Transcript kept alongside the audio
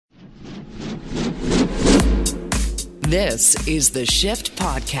This is the Shift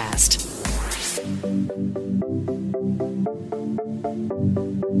Podcast.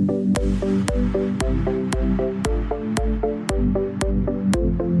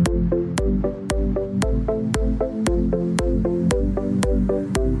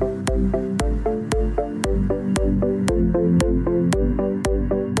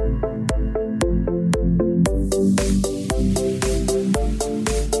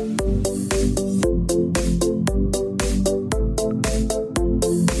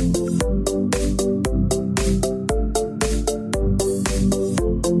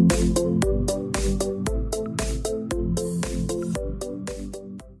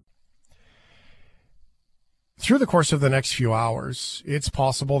 Through the course of the next few hours, it's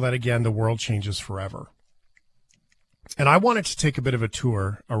possible that, again, the world changes forever. And I wanted to take a bit of a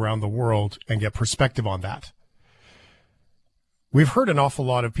tour around the world and get perspective on that. We've heard an awful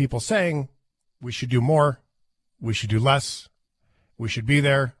lot of people saying we should do more, we should do less, we should be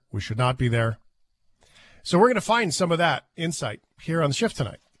there, we should not be there. So we're going to find some of that insight here on the Shift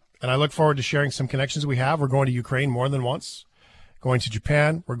tonight. And I look forward to sharing some connections we have. We're going to Ukraine more than once, going to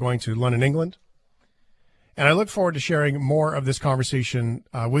Japan, we're going to London, England. And I look forward to sharing more of this conversation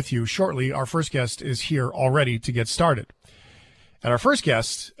with you shortly. Our first guest is here already to get started. And our first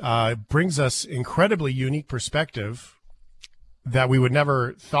guest brings us incredibly unique perspective that we would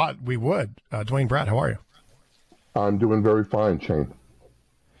never thought we would. Dwayne Bratt, how are you? I'm doing very fine, Shane.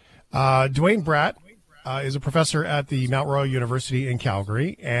 Dwayne Bratt is a professor at the Mount Royal University in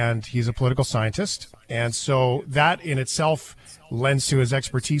Calgary, and he's a political scientist. And so that in itself lends to his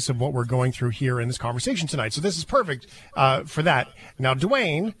expertise of what we're going through here in this conversation tonight. So this is perfect for that. Now,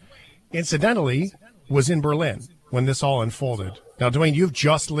 Dwayne, incidentally, was in Berlin when this all unfolded. Now, Dwayne, you've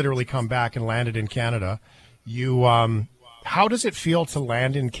just literally come back and landed in Canada. You, how does it feel to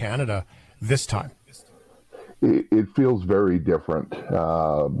land in Canada this time? It feels very different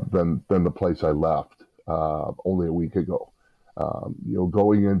than the place I left only a week ago.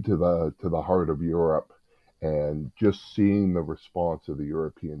 Going into the heart of Europe and just seeing the response of the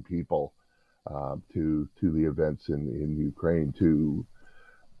European people to the events in Ukraine, to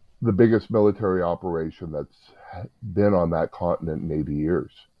the biggest military operation that's been on that continent in 80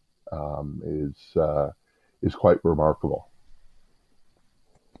 years, is quite remarkable.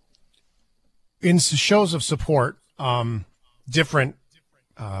 In shows of support, different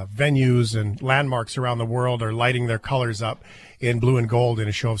venues and landmarks around the world are lighting their colors up in blue and gold in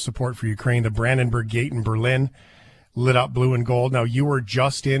a show of support for Ukraine. The Brandenburg Gate in Berlin lit up blue and gold. Now, you were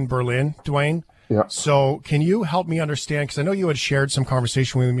just in Berlin, Dwayne. Yeah. So can you help me understand, because I know you had shared some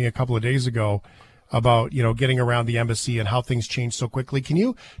conversation with me a couple of days ago about, getting around the embassy and how things changed so quickly. Can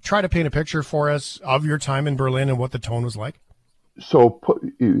you try to paint a picture for us of your time in Berlin and what the tone was like? So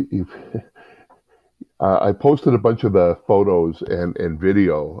I posted a bunch of the photos and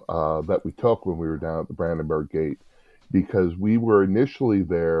video that we took when we were down at the Brandenburg Gate, because we were initially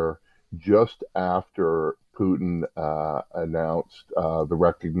there just after Putin announced the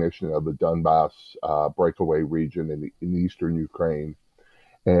recognition of the Donbass breakaway region in eastern Ukraine.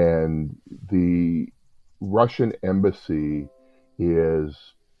 And the Russian embassy is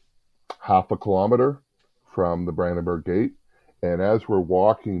half a kilometer from the Brandenburg Gate. And as we're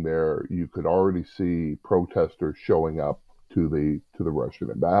walking there, you could already see protesters showing up to the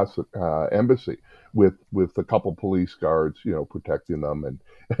Russian embassy with a couple police guards, protecting them. And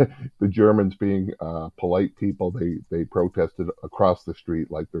the Germans, being polite people, they protested across the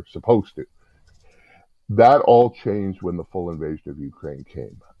street like they're supposed to. That all changed when the full invasion of Ukraine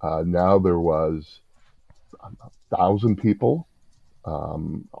came. Now there was 1,000 people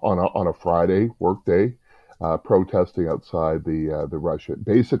on a Friday workday. Protesting outside the Russian.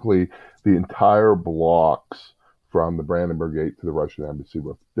 Basically, the entire blocks from the Brandenburg Gate to the Russian embassy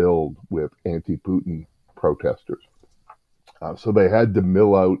were filled with anti-Putin protesters. So they had to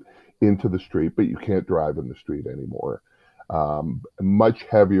mill out into the street, but you can't drive in the street anymore. Much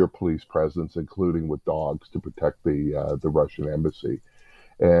heavier police presence, including with dogs to protect the Russian embassy.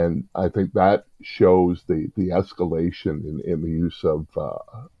 And I think that shows the escalation in the use of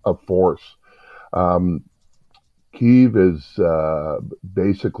force. Kyiv is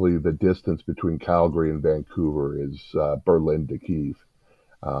basically the distance between Calgary and Vancouver is Berlin to Kyiv.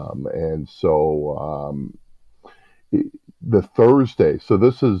 And so the Thursday, so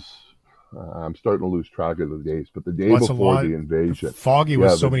this is, I'm starting to lose track of the days, but the day before the invasion. Foggy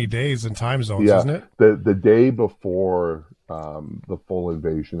with so many days and time zones, isn't it? The day before the full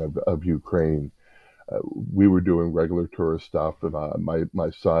invasion of Ukraine, we were doing regular tourist stuff, and my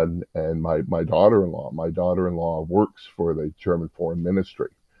son and my daughter-in-law. My daughter-in-law works for the German Foreign Ministry.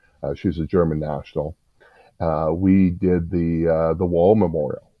 She's a German national, we did the Wall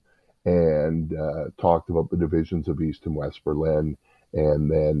Memorial and talked about the divisions of East and West Berlin, and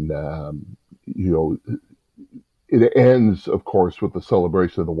then you know, it ends, of course, with the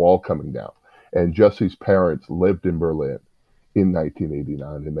celebration of the wall coming down. And Jesse's parents lived in Berlin in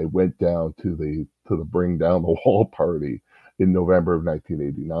 1989, and they went down to the Bring Down the Wall party in November of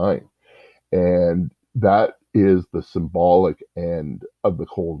 1989, and that is the symbolic end of the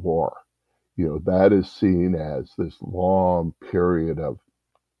Cold War. You know, that is seen as this long period of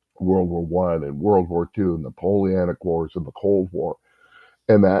World War One and World War Two, and the Napoleonic Wars and the Cold War,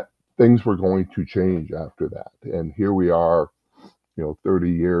 and that things were going to change after that. And here we are,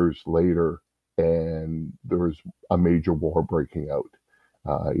 30 years later, and there's a major war breaking out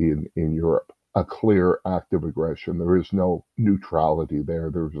in Europe. A clear act of aggression. There is no neutrality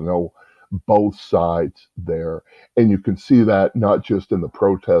there. There's no both sides there. And you can see that not just in the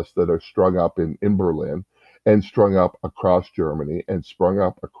protests that are strung up in Berlin and strung up across Germany and sprung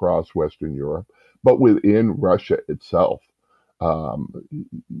up across Western Europe, but within Russia itself.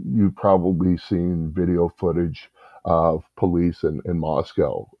 You've probably seen video footage of police in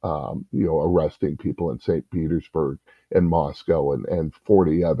Moscow, arresting people in St. Petersburg and Moscow and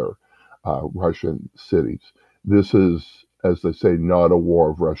 40 other Russian cities. This is, as they say, not a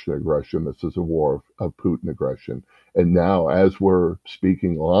war of Russian aggression. This is a war of Putin aggression. And now, as we're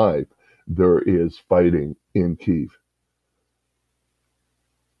speaking live, there is fighting in Kyiv.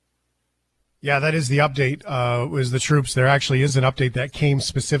 Yeah, that is the update, was the troops. There actually is an update that came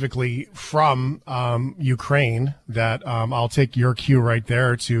specifically from Ukraine that I'll take your cue right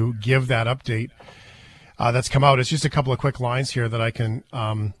there to give that update that's come out. It's just a couple of quick lines here that I can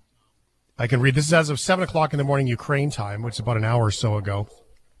read. This is as of 7 o'clock in the morning Ukraine time, which is about an hour or so ago.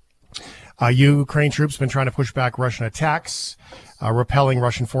 Ukraine troops have been trying to push back Russian attacks, repelling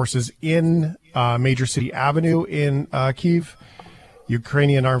Russian forces in Major City Avenue in Kyiv.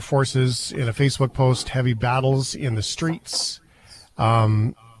 Ukrainian armed forces, in a Facebook post, heavy battles in the streets.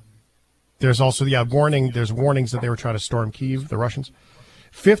 There's also, there's warnings that they were trying to storm Kyiv, the Russians.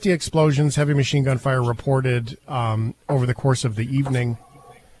 50 explosions, heavy machine gun fire reported over the course of the evening.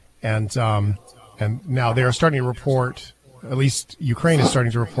 And now they are starting to report, at least Ukraine is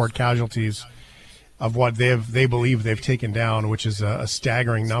starting to report casualties of what they believe they've taken down, which is a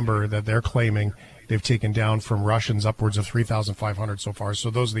staggering number that they're claiming they've taken down from Russians, upwards of 3,500 so far. So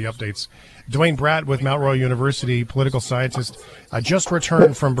those are the updates. Dwayne Bratt with Mount Royal University, political scientist, just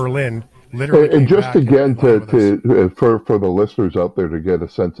returned from Berlin. Literally, and just again for the listeners out there to get a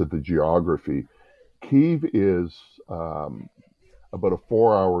sense of the geography, Kyiv is about a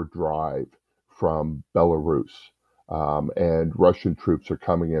 4-hour drive from Belarus, and Russian troops are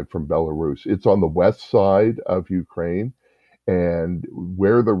coming in from Belarus. It's on the west side of Ukraine. And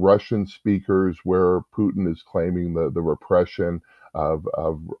where the Russian speakers, where Putin is claiming the repression of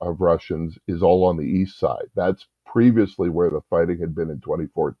Russians, is all on the east side. That's previously where the fighting had been in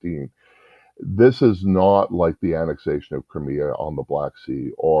 2014. This is not like the annexation of Crimea on the Black Sea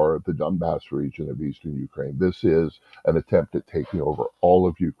or the Donbass region of eastern Ukraine. This is an attempt at taking over all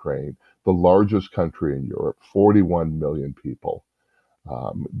of Ukraine, the largest country in Europe, 41 million people.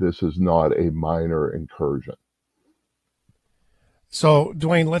 This is not a minor incursion. So,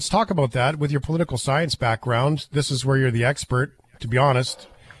 Dwayne, let's talk about that. With your political science background, this is where you're the expert. To be honest,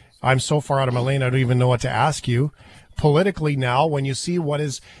 I'm so far out of my lane, I don't even know what to ask you. Politically now, when you see what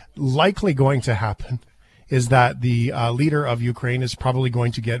is likely going to happen, is that the leader of Ukraine is probably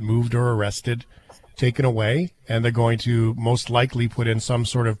going to get moved or arrested, taken away, and they're going to most likely put in some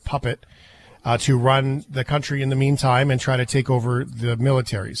sort of puppet to run the country in the meantime and try to take over the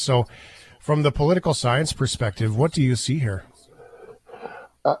military. So, from the political science perspective, what do you see here?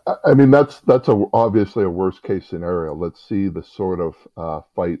 I mean, that's obviously a worst case scenario. Let's see the sort of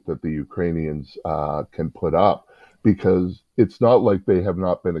fight that the Ukrainians can put up, because it's not like they have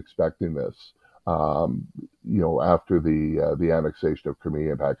not been expecting this. After the annexation of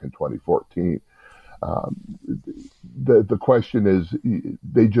Crimea back in 2014, the question is,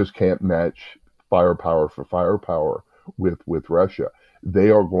 they just can't match firepower for firepower with Russia. They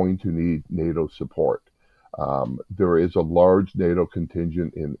are going to need NATO support. There is a large NATO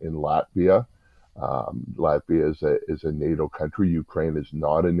contingent in Latvia. Latvia is a NATO country. Ukraine is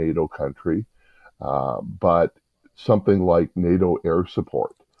not a NATO country, but something like NATO air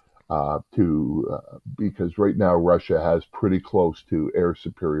support because right now Russia has pretty close to air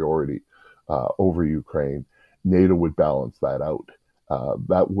superiority over Ukraine. NATO would balance that out.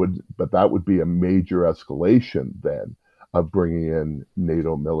 That would be a major escalation then of bringing in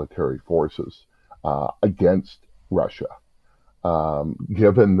NATO military forces against Russia,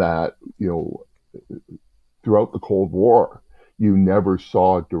 given that throughout the Cold War, you never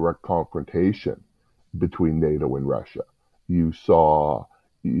saw direct confrontation between NATO and Russia. You saw,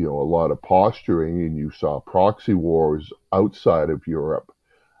 a lot of posturing, and you saw proxy wars outside of Europe,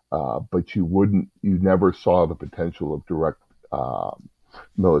 but you never saw the potential of direct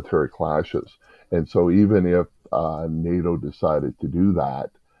military clashes. And so even if NATO decided to do that,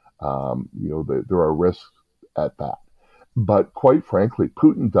 there are risks at that. But quite frankly,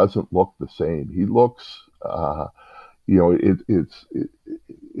 Putin doesn't look the same. He looks,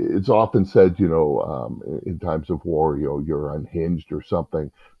 it's often said, in times of war, you're unhinged or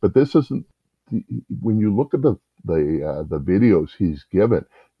something. But this isn't. When you look at the videos he's given,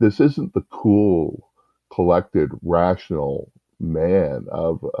 this isn't the cool, collected, rational man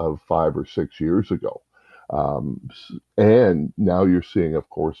of 5 or 6 years ago. And now you're seeing, of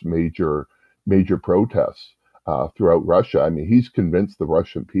course, major protests throughout Russia. I mean, he's convinced the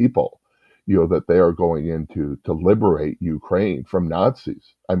Russian people, that they are going in to liberate Ukraine from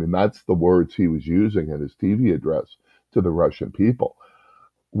Nazis. I mean, that's the words he was using in his TV address to the Russian people.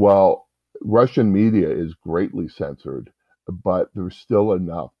 Well, Russian media is greatly censored, but there's still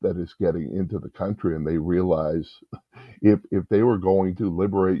enough that is getting into the country, and they realize if they were going to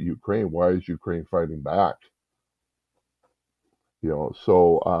liberate Ukraine, why is Ukraine fighting back?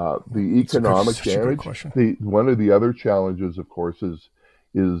 So the economic damage. One of the other challenges, of course,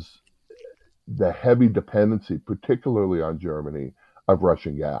 is the heavy dependency, particularly on Germany, of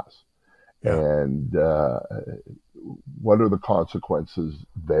Russian gas. Yeah. And what are the consequences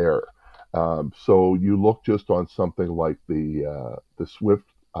there? So you look just on something like the SWIFT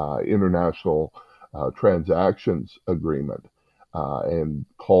international transactions agreement and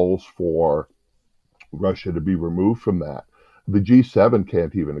calls for Russia to be removed from that. The G7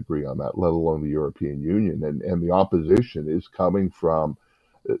 can't even agree on that, let alone the European Union. And the opposition is coming from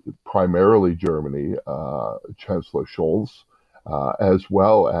primarily Germany, Chancellor Scholz, as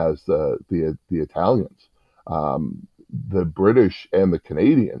well as the Italians. The British and the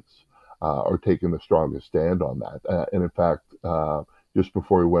Canadians are taking the strongest stand on that. And in fact, just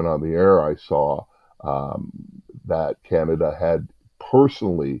before we went on the air, I saw that Canada had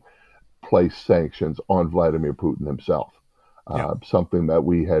personally placed sanctions on Vladimir Putin himself, something that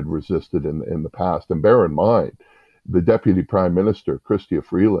we had resisted in the past. And bear in mind, the Deputy Prime Minister, Chrystia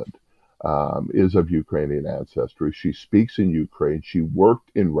Freeland, is of Ukrainian ancestry. She speaks in Ukraine. She worked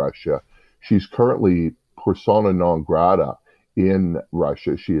in Russia. She's currently persona non grata in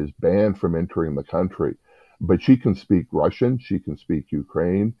Russia. She is banned from entering the country, but she can speak Russian. She can speak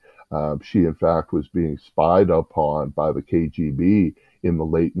Ukraine. She, in fact, was being spied upon by the KGB in the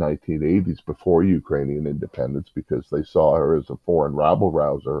late 1980s before Ukrainian independence because they saw her as a foreign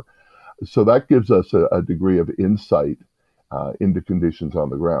rabble-rouser. So that gives us a degree of insight into conditions on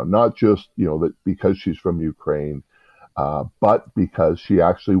the ground, not just, that because she's from Ukraine, but because she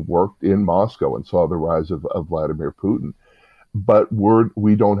actually worked in Moscow and saw the rise of Vladimir Putin. But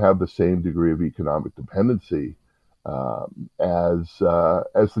we don't have the same degree of economic dependency as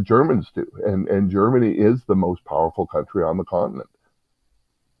the Germans do. And Germany is the most powerful country on the continent.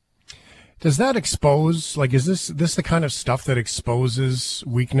 Does that expose, is this the kind of stuff that exposes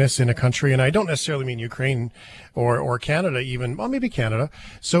weakness in a country? And I don't necessarily mean Ukraine or Canada even, well, maybe Canada.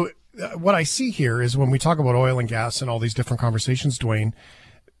 So what I see here is when we talk about oil and gas and all these different conversations, Dwayne,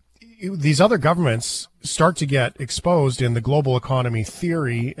 these other governments start to get exposed in the global economy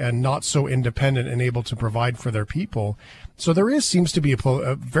theory and not so independent and able to provide for their people. So there seems to be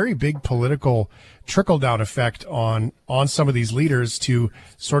a very big political trickle-down effect on some of these leaders to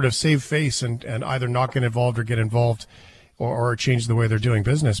sort of save face and either not get involved or get involved or change the way they're doing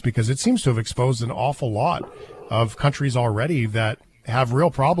business, because it seems to have exposed an awful lot of countries already that have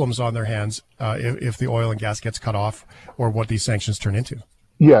real problems on their hands if the oil and gas gets cut off or what these sanctions turn into.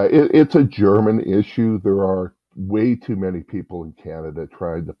 Yeah, it's a German issue. There are way too many people in Canada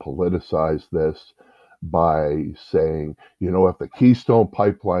trying to politicize this by saying, if the Keystone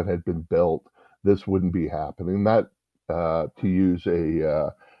Pipeline had been built, this wouldn't be happening. That, to use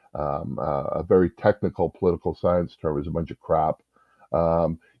a very technical political science term, is a bunch of crap.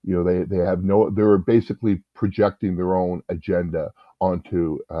 They're basically projecting their own agenda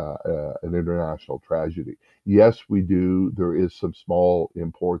onto an international tragedy. Yes, we do. There is some small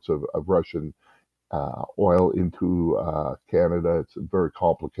imports of Russian oil into Canada. It's very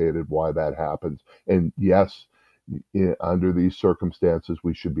complicated why that happens. And yes, under these circumstances,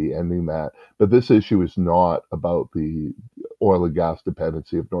 we should be ending that. But this issue is not about the oil and gas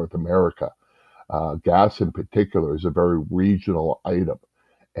dependency of North America. Gas in particular is a very regional item.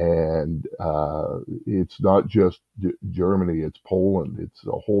 And it's not just Germany, it's Poland, it's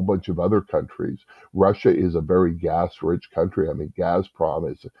a whole bunch of other countries. Russia is a very gas-rich country. I mean,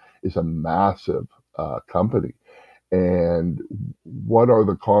 Gazprom is a massive company. And what are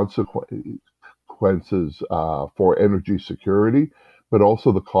the consequences for energy security, but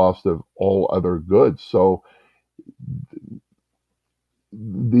also the cost of all other goods? So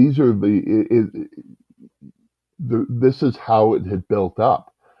these are this is how it had built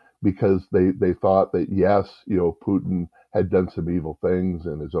up, because they thought that, yes, Putin had done some evil things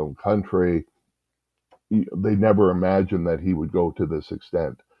in his own country. They never imagined that he would go to this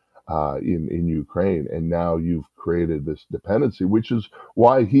extent in Ukraine. And now you've created this dependency, which is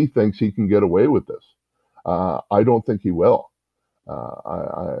why he thinks he can get away with this. I don't think he will.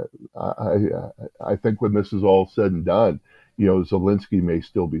 I think when this is all said and done, Zelensky may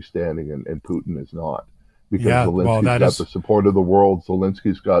still be standing and Putin is not. Because Zelensky's got the support of the world.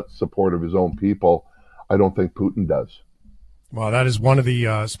 Zelensky's got support of his own people. I don't think Putin does. Well, that is one of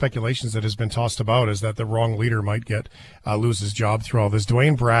the speculations that has been tossed about, is that the wrong leader might lose his job through all this.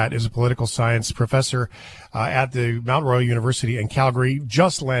 Duane Bratt is a political science professor at the Mount Royal University in Calgary,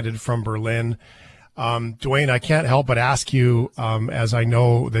 just landed from Berlin. Duane, I can't help but ask you, as I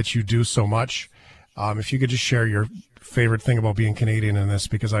know that you do so much, if you could just share your favorite thing about being Canadian in this,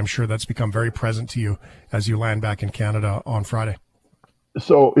 because I'm sure that's become very present to you as you land back in Canada on Friday.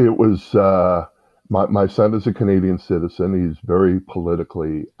 So it was, my son is a Canadian citizen. He's very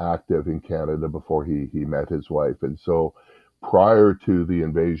politically active in Canada before he met his wife. And so prior to the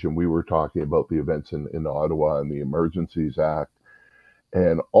invasion, we were talking about the events in Ottawa and the Emergencies Act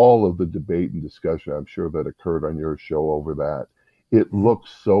and all of the debate and discussion, I'm sure, that occurred on your show over that. It looks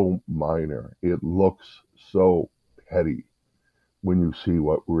so minor. It looks so petty when you see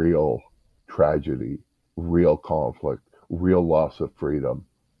what real tragedy, real conflict, real loss of freedom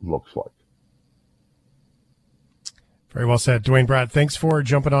looks like. Very well said. Duane Bratt, thanks for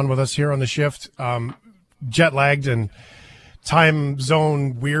jumping on with us here on The Shift. Jet lagged and time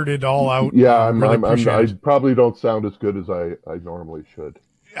zone weirded all out. Yeah, I probably don't sound as good as I normally should.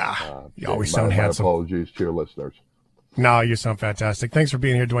 You always sound handsome. My apologies to your listeners. No, you sound fantastic. Thanks for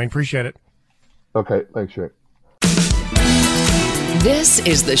being here, Duane. Appreciate it. Okay, thanks, Shane. This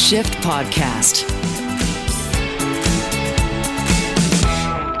is the Shift Podcast.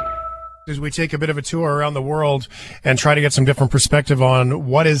 As we take a bit of a tour around the world and try to get some different perspective on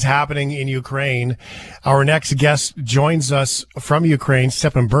what is happening in Ukraine, our next guest joins us from Ukraine.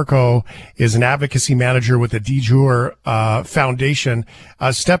 Stepan Burko is an advocacy manager with the Dijur Foundation.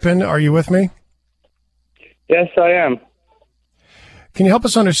 Stepan, are you with me? Yes, I am. Can you help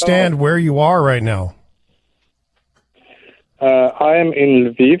us understand where you are right now? I am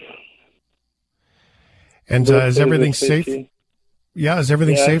in Lviv. And is everything safe? Yeah, is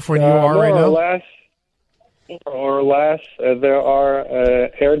everything safe where you are right now? More or less. There are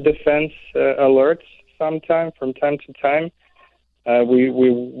air defense alerts from time to time. We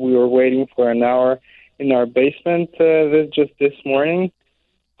were waiting for an hour in our basement just this morning.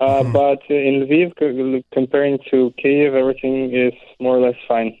 But in Lviv, comparing to Kyiv, everything is more or less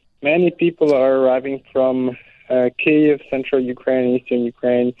fine. Many people are arriving from Kyiv, central Ukraine, eastern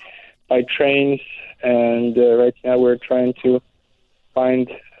Ukraine, by trains, and right now we're trying to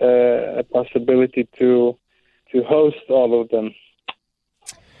find a possibility to host all of them.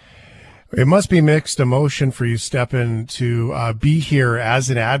 It must be mixed emotion for you, Stepan, to be here as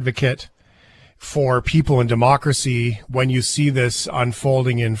an advocate for people and democracy when you see this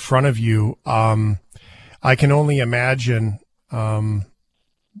unfolding in front of you. I can only imagine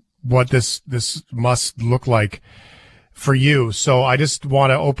what this must look like for you. So I just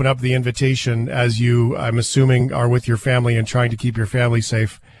want to open up the invitation, as you, I'm assuming, are with your family and trying to keep your family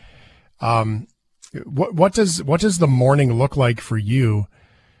safe. What does the morning look like for you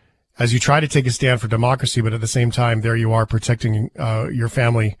as you try to take a stand for democracy, but at the same time, there you are protecting your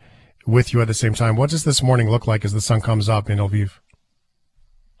family with you at the same time? What does this morning look like as the sun comes up in Lviv?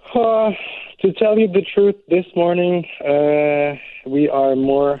 To tell you the truth, this morning we are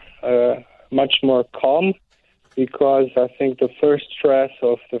much more calm, because I think the first stress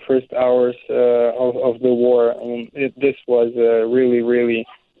of the first hours of the war, this was really, really,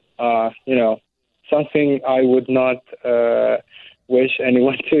 something I would not wish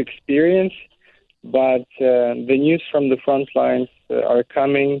anyone to experience. But the news from the front lines are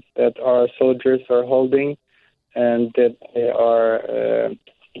coming, that our soldiers are holding, and that they are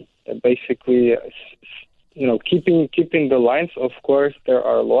basically, keeping the lines. Of course, there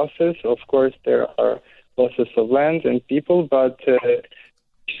are losses. Of course, there are losses of land and people, but that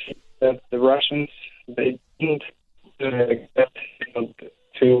the Russians, they didn't get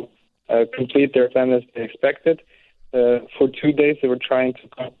to complete their plan as they expected. For 2 days, they were trying to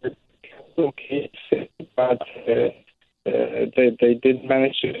conquer Kyiv, but they didn't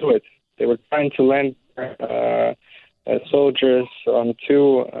manage to do it. They were trying to land soldiers on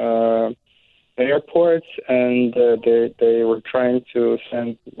 2 airports, and they were trying to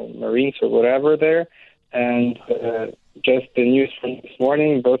send Marines or whatever there. And just the news from this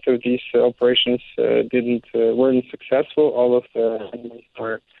morning, both of these operations weren't successful. All of the enemies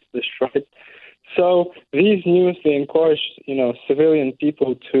were destroyed. So these news, they encourage civilian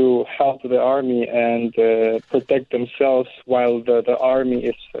people to help the army and protect themselves while the army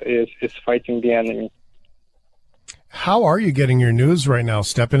is fighting the enemy. How are you getting your news right now,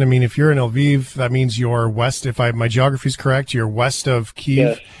 Stepan? I mean, if you're in Lviv, that means you're west. If my geography is correct, you're west of Kyiv.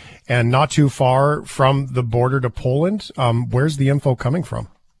 Yes. And not too far from the border to Poland. Where's the info coming from?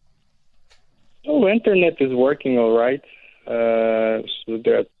 Oh, internet is working all right. So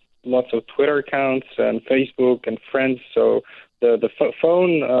there are lots of Twitter accounts and Facebook and friends. So the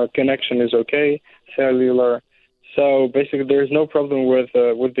phone connection is okay, cellular. So basically, there is no problem with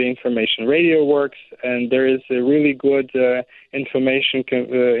the information. Radio works, and there is a really good information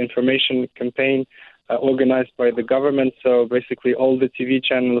campaign organized by the government. So basically all the TV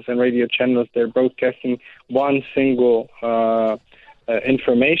channels and radio channels, they're broadcasting one single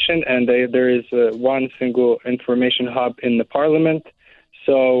information, and there is one single information hub in the parliament.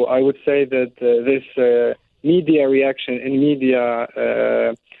 So I would say that this media reaction and media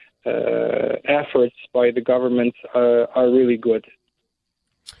efforts by the government are really good.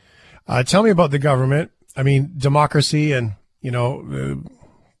 Tell me about the government. I mean, democracy and, not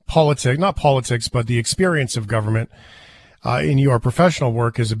politics, but the experience of government in your professional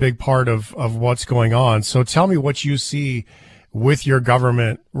work is a big part of what's going on. So tell me what you see with your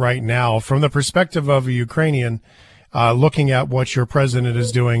government right now from the perspective of a Ukrainian looking at what your president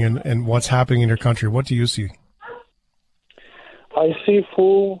is doing and what's happening in your country. What do you see? I see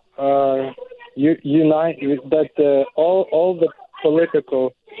full unite that all the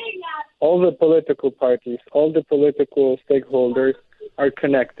political parties, all the political stakeholders are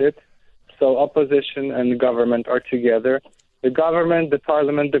connected. So opposition and the government are together. The government, the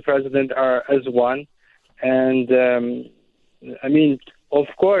parliament, the president are as one. And of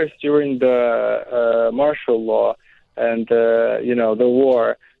course, during the martial law and the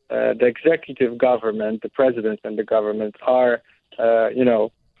war, the executive government, the president and the government are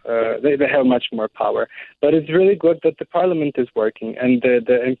they have much more power. But it's really good that the parliament is working and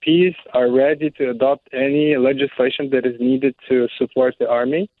the MPs are ready to adopt any legislation that is needed to support the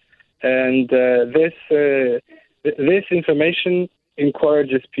army. And this information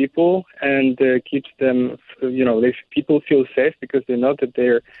encourages people and keeps them, people feel safe because they know that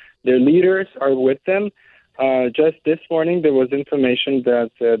their leaders are with them. Just this morning, there was information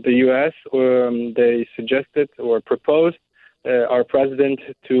that the U.S. They suggested or proposed our president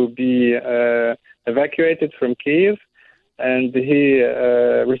to be evacuated from Kyiv, and he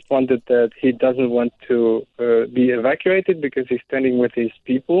responded that he doesn't want to be evacuated because he's standing with his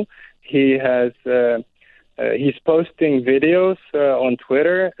people. He has he's posting videos on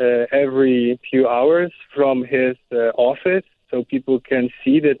Twitter every few hours from his office, so people can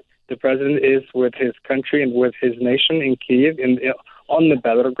see that the president is with his country and with his nation in Kyiv, on the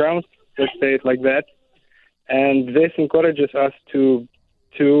battlegrounds. Let's say it like that. And this encourages us to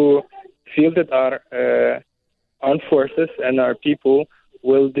feel that our armed forces and our people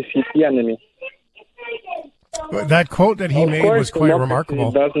will defeat the enemy. That quote that he made was quite remarkable.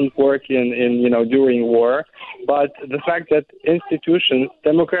 It doesn't work in during war, but the fact that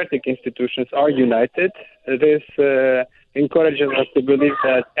democratic institutions are united, this encourages us to believe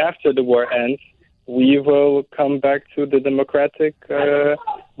that after the war ends, we will come back to the democratic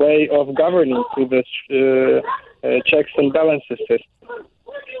way of governing, to the checks and balances system.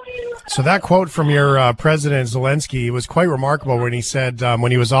 So that quote from your President Zelensky was quite remarkable when he said,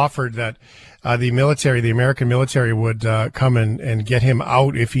 when he was offered that the American military would come and get him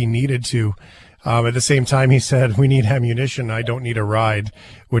out if he needed to. At the same time, he said, we need ammunition. I don't need a ride,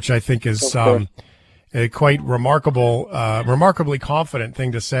 which I think is a quite remarkably confident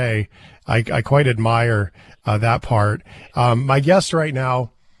thing to say. I quite admire that part. My guest right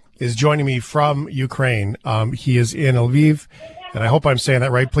now is joining me from Ukraine. He is in Lviv, and I hope I'm saying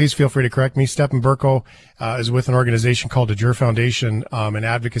that right. Please feel free to correct me. Stepan Burko is with an organization called the Jur Foundation, an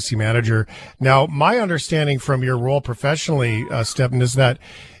advocacy manager. Now, my understanding from your role professionally, Stepan, is that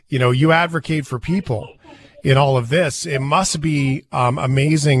you advocate for people in all of this. It must be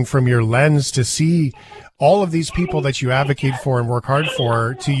amazing from your lens to see all of these people that you advocate for and work hard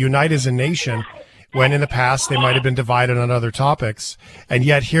for to unite as a nation when in the past they might have been divided on other topics. And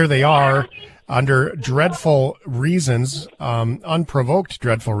yet here they are under dreadful reasons, unprovoked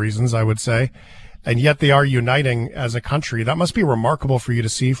dreadful reasons, I would say. And yet they are uniting as a country. That must be remarkable for you to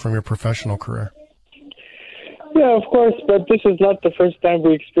see from your professional career. Yeah, of course, but this is not the first time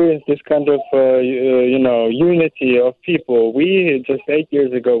we experienced this kind of, unity of people. We, just 8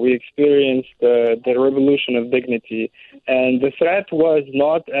 years ago, we experienced the revolution of dignity, and the threat was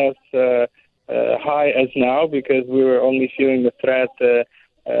not as high as now because we were only feeling the threat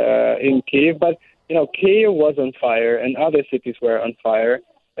in Kiev. But, Kiev was on fire and other cities were on fire,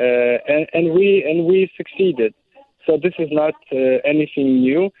 and we succeeded. So this is not anything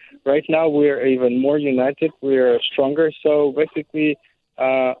new. Right now, we're even more united. We're stronger. So basically,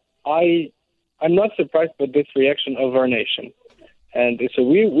 I'm not surprised by this reaction of our nation. And so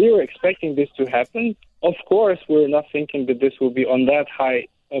we were expecting this to happen. Of course, we're not thinking that this will be on that high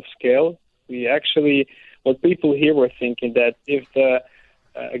of scale. What people here were thinking that if the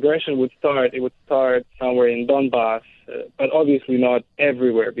aggression would start, it would start somewhere in Donbass, but obviously not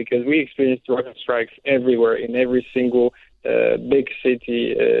everywhere, because we experienced rocket strikes everywhere, in every single big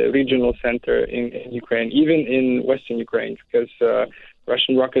city, regional center in Ukraine, even in Western Ukraine, because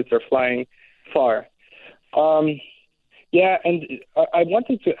Russian rockets are flying far. And I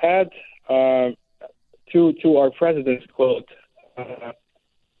wanted to add to our president's quote. Our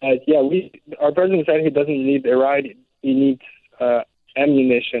president said he doesn't need a ride, he needs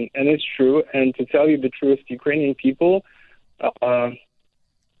ammunition, and it's true. And to tell you the truth, Ukrainian people, I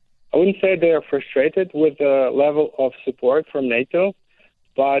wouldn't say they are frustrated with the level of support from NATO,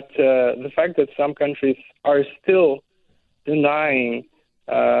 but the fact that some countries are still denying,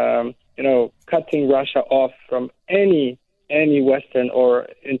 cutting Russia off from any Western or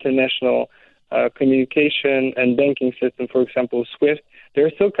international communication and banking system, for example, SWIFT. There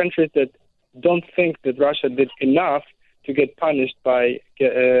are still countries that don't think that Russia did enough to get punished by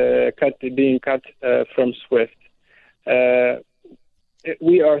being cut from SWIFT.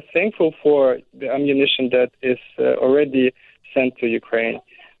 We are thankful for the ammunition that is already sent to Ukraine.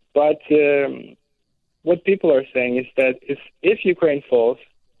 But what people are saying is that if Ukraine falls,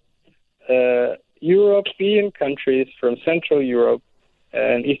 European countries from Central Europe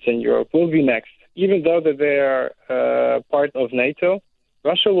and Eastern Europe will be next. Even though that they are part of NATO,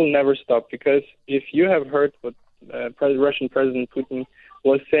 Russia will never stop, because if you have heard what Russian President Putin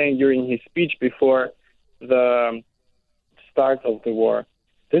was saying during his speech before the start of the war,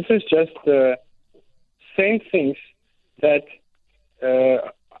 this is just the same things that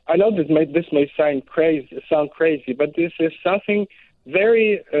I know this may sound crazy, but this is something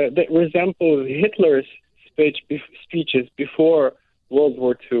very that resembles Hitler's speeches before World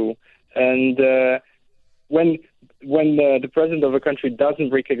War II. And when the president of a country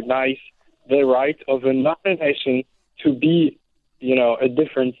doesn't recognize the right of another nation to be, a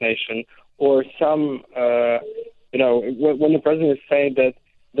different nation, or some, when the president is saying that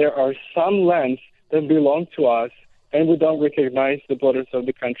there are some lands that belong to us and we don't recognize the borders of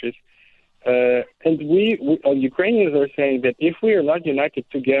the countries. And we Ukrainians are saying that if we are not united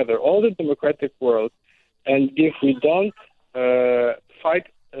together, all the democratic world, and if we don't fight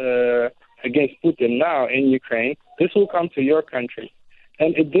against Putin now in Ukraine, this will come to your country.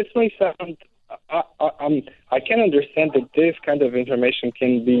 And this may sound, I can understand that this kind of information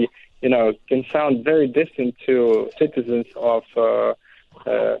can be, can sound very distant to citizens of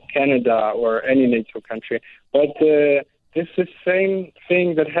Canada or any NATO country. But this is the same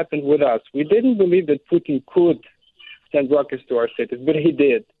thing that happened with us. We didn't believe that Putin could send rockets to our cities, but he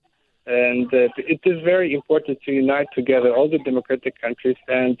did. And it is very important to unite together all the democratic countries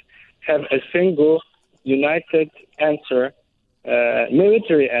and have a single united answer,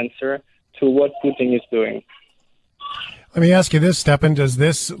 military answer to what Putin is doing. Let me ask you this, Stepan. Does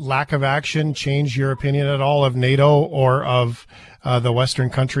this lack of action change your opinion at all of NATO or of the Western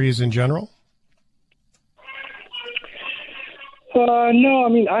countries in general? No,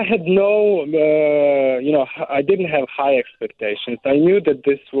 I had I didn't have high expectations. I knew that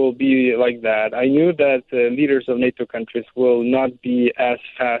this will be like that. I knew that leaders of NATO countries will not be as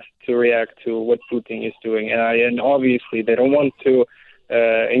fast to react to what Putin is doing. And obviously they don't want to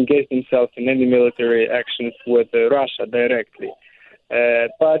engage themselves in any military actions with Russia directly.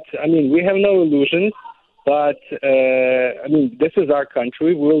 But we have no illusions. But this is our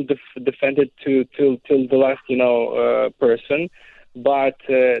country. We'll defend it till the last person. But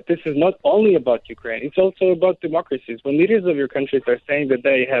this is not only about Ukraine. It's also about democracies. When leaders of your countries are saying that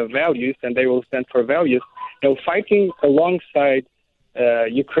they have values and they will stand for values, fighting alongside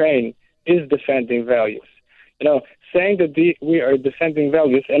Ukraine is defending values. saying that we are defending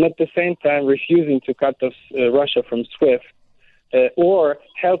values and at the same time refusing to cut off Russia from SWIFT, or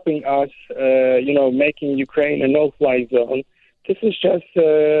helping us, making Ukraine a no-fly zone. This is just,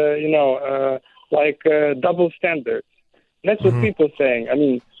 double standards. That's what people are saying. I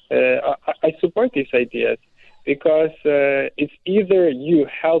mean, I support these ideas because it's either you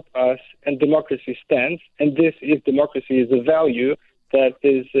help us and democracy stands, and this is democracy is a value that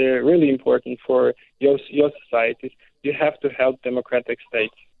is really important for your societies. You have to help democratic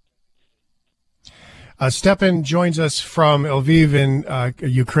states. Stepan joins us from Lviv in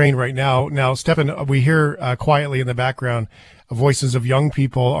Ukraine right now. Now, Stepan, we hear quietly in the background voices of young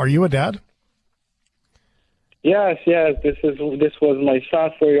people. Are you a dad? Yes. This was my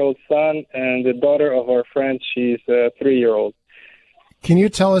son, 4-year-old son, and the daughter of our friend. She's a 3-year-old. Can you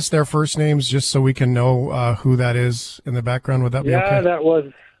tell us their first names just so we can know who that is in the background? Would that be okay? Yeah, that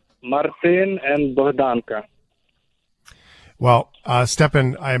was Martin and Bogdanka. Well,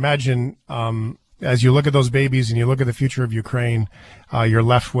 Stepan, I imagine as you look at those babies and you look at the future of Ukraine, you're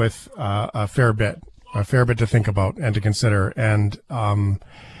left with a fair bit to think about and to consider. And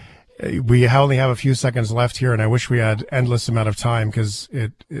we only have a few seconds left here, and I wish we had endless amount of time because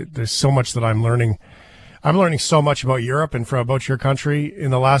there's so much that I'm learning. I'm learning so much about Europe and about your country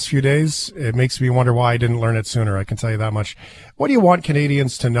in the last few days. It makes me wonder why I didn't learn it sooner. I can tell you that much. What do you want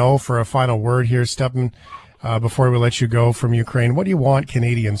Canadians to know for a final word here, Stepan, before we let you go from Ukraine? What do you want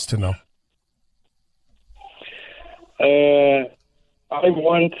Canadians to know? I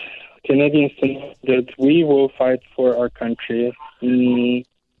want Canadians to know that we will fight for our country, no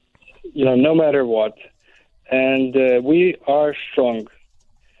matter what. And we are strong.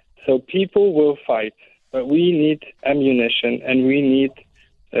 So people will fight. But we need ammunition and we need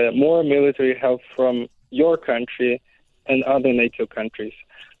more military help from your country and other NATO countries.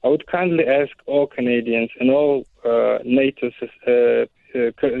 I would kindly ask all Canadians and all NATO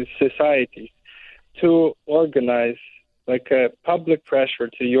societies to organize like a public pressure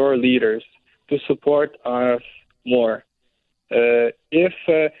to your leaders to support us more.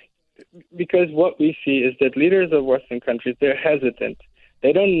 Because what we see is that leaders of Western countries, they're hesitant.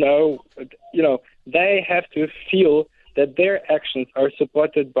 They don't know, they have to feel that their actions are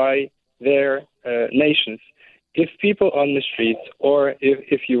supported by their nations. If people on the streets or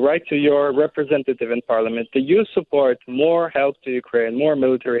if you write to your representative in parliament that you support more help to Ukraine, more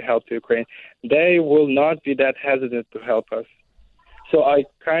military help to Ukraine, they will not be that hesitant to help us. So I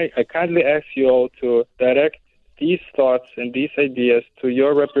kindly ask you all to direct these thoughts and these ideas to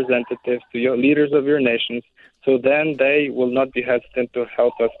your representatives, to your leaders of your nations, so then they will not be hesitant to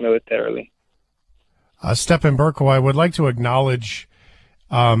help us militarily. Stepan Berko, I would like to acknowledge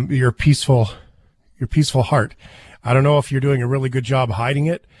your peaceful heart. I don't know if you're doing a really good job hiding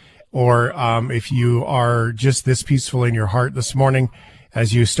it, or if you are just this peaceful in your heart this morning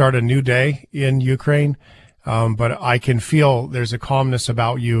as you start a new day in Ukraine. But I can feel there's a calmness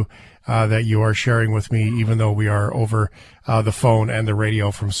about you that you are sharing with me, even though we are over the phone and the radio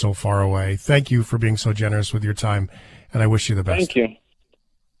from so far away. Thank you for being so generous with your time, and I wish you the best. Thank you.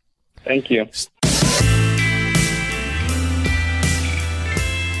 Thank you.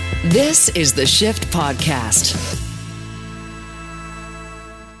 This is the Shift Podcast.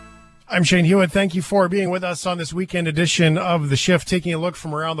 I'm Shane Hewitt. Thank you for being with us on this weekend edition of The Shift, taking a look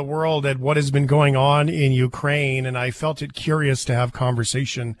from around the world at what has been going on in Ukraine. And I felt it curious to have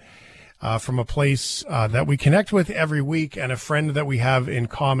conversation from a place that we connect with every week and a friend that we have in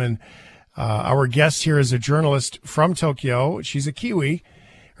common. Our guest here is a journalist from Tokyo. She's a Kiwi.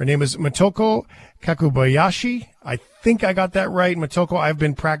 Her name is Motoko Kakubayashi. I think I got that right. Motoko, I've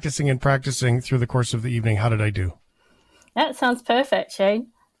been practicing through the course of the evening. How did I do? That sounds perfect, Shane.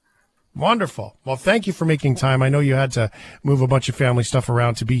 Wonderful. Well, thank you for making time. I know you had to move a bunch of family stuff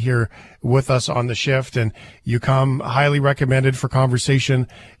around to be here with us on The Shift, and you come highly recommended for conversation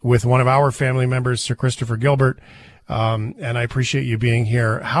with one of our family members, Sir Christopher Gilbert, and I appreciate you being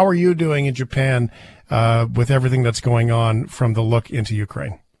here. How are you doing in Japan with everything that's going on from the look into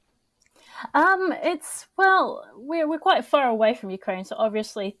Ukraine? We're quite far away from Ukraine, so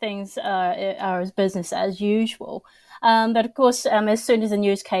obviously things are as business as usual. But of course, as soon as the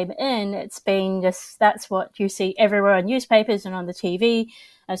news came in, it's been that's what you see everywhere on newspapers and on the TV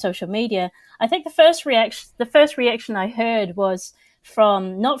and social media. I think the first reaction I heard was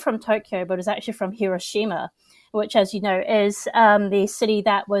not from Tokyo, but it was actually from Hiroshima, which, as you know, is the city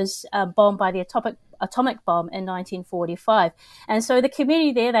that was bombed by the atomic bomb in 1945. And so the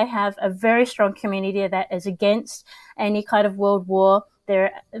community there, they have a very strong community that is against any kind of world war.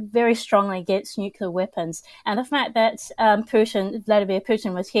 they're very strongly against nuclear weapons. And the fact that Vladimir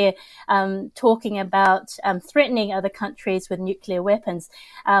Putin was here talking about threatening other countries with nuclear weapons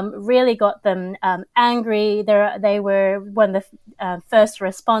really got them angry. They were one of the first to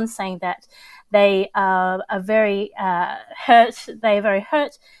respond, saying that they are very hurt. They're very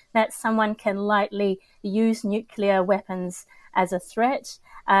hurt that someone can lightly use nuclear weapons as a threat.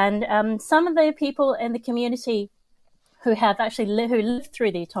 And some of the people in the community who have actually who lived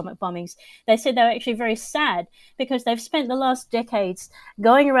through the atomic bombings, they said they were actually very sad because they've spent the last decades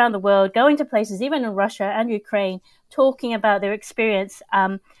going around the world, going to places, even in Russia and Ukraine, talking about their experience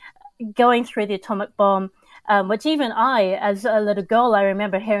going through the atomic bomb, which even I, as a little girl, I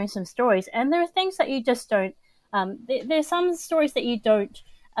remember hearing some stories. And there are things that you just don't, there's some stories that you don't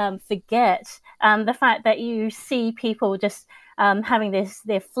forget. The fact that you see people just having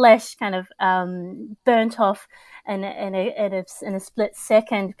their flesh kind of burnt off in a split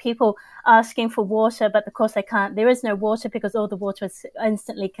second. People asking for water, but of course they can't. There is no water because all the water is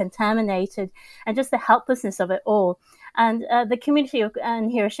instantly contaminated, and just the helplessness of it all. And the community in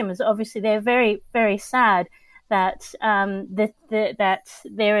Hiroshima is obviously they're very, very sad that that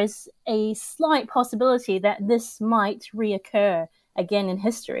there is a slight possibility that this might reoccur again in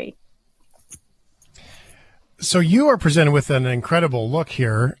history. So you are presented with an incredible look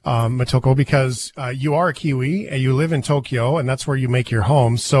here, Motoko, because you are a Kiwi and you live in Tokyo, and that's where you make your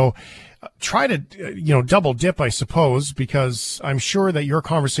home. So try to, double dip, I suppose, because I'm sure that your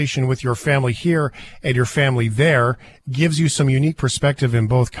conversation with your family here and your family there gives you some unique perspective in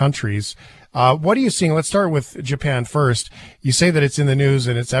both countries. What are you seeing? Let's start with Japan first. You say that it's in the news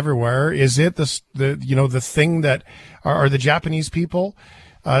and it's everywhere. Is it the thing that are the Japanese people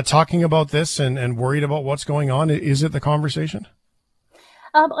talking about this and worried about what's going on? Is it the conversation?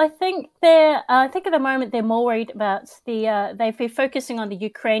 I think at the moment they're more worried about they've been focusing on the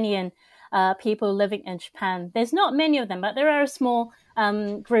Ukrainian people living in Japan. There's not many of them, but there are a small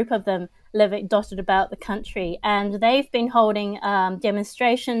group of them living dotted about the country, and they've been holding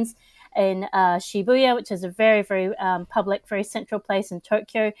demonstrations in Shibuya, which is a very, very public, very central place in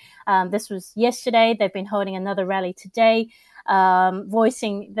Tokyo. This was yesterday. They've been holding another rally today,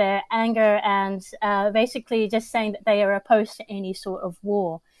 voicing their anger and basically just saying that they are opposed to any sort of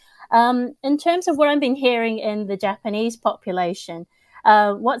war. In terms of what I've been hearing in the Japanese population,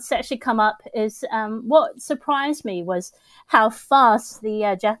 what's actually come up is what surprised me was how fast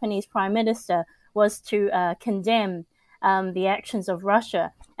the Japanese Prime Minister was to condemn the actions of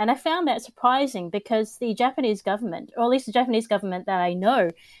Russia. And I found that surprising because the Japanese government, or at least the Japanese government that I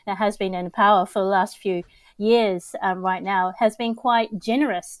know that has been in power for the last few years right now, has been quite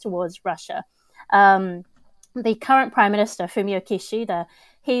generous towards Russia. The current Prime Minister, Fumio Kishida,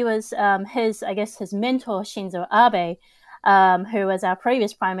 he was his mentor, Shinzo Abe, who was our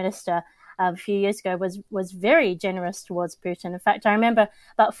previous Prime Minister a few years ago, was very generous towards Putin. In fact, I remember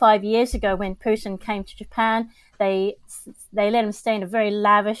about 5 years ago when Putin came to Japan, they let him stay in a very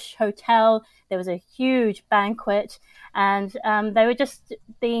lavish hotel. There was a huge banquet, and they were just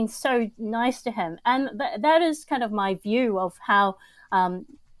being so nice to him. And that is kind of my view of how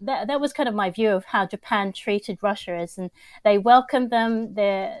that was kind of my view of how Japan treated Russia. And they welcomed them.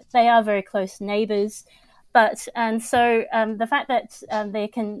 They are very close neighbors. And so the fact that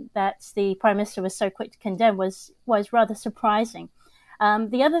that the Prime Minister was so quick to condemn was rather surprising.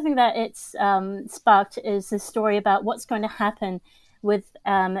 The other thing that it's sparked is the story about what's going to happen with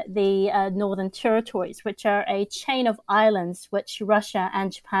the Northern Territories, which are a chain of islands which Russia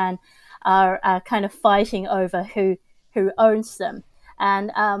and Japan are kind of fighting over who owns them.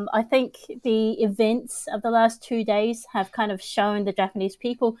 And I think the events of the last 2 days have kind of shown the Japanese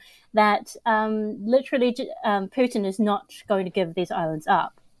people that literally Putin is not going to give these islands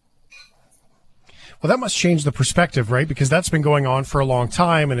up. Well, that must change the perspective, right? Because that's been going on for a long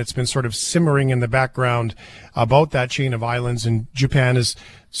time, and it's been sort of simmering in the background about that chain of islands. And Japan is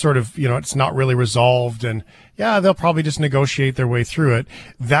sort of, it's not really resolved. And yeah, they'll probably just negotiate their way through it.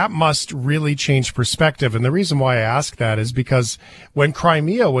 That must really change perspective. And the reason why I ask that is because when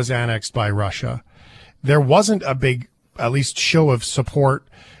Crimea was annexed by Russia, there wasn't a big, at least, show of support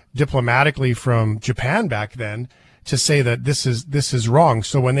diplomatically from Japan back then to say that this is wrong.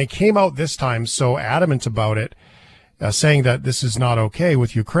 So when they came out this time so adamant about it, saying that this is not okay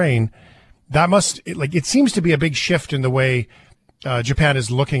with Ukraine, it seems to be a big shift in the way Japan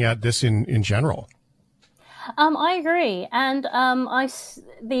is looking at this in general. I agree, and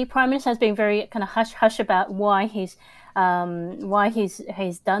the Prime Minister has been very kind of hush-hush about why he's why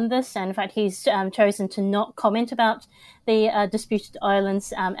he's done this, and in fact he's chosen to not comment about the disputed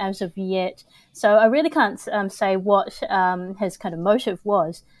islands as of yet. So I really can't say what his kind of motive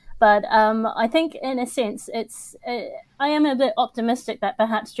was, but I think in a sense I am a bit optimistic that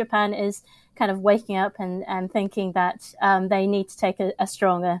perhaps Japan is kind of waking up and thinking that they need to take a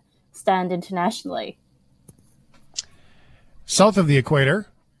stronger stand internationally. South of the equator,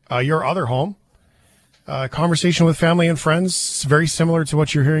 your other home, conversation with family and friends, very similar to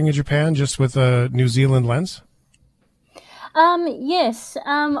what you're hearing in Japan, just with a New Zealand lens? Yes,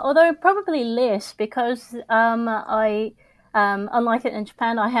 although probably less, because I, unlike it in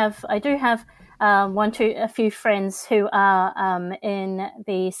Japan, I do have a few friends who are in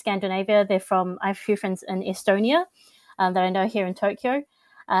the Scandinavia. I have a few friends in Estonia that I know here in Tokyo,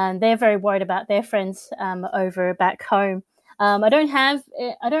 and they're very worried about their friends over back home. I don't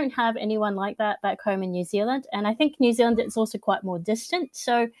have anyone like that back home in New Zealand, and I think New Zealand is also quite more distant.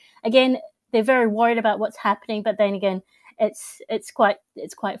 So again, they're very worried about what's happening, but then again, it's quite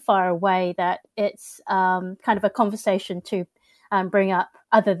far away that it's kind of a conversation to bring up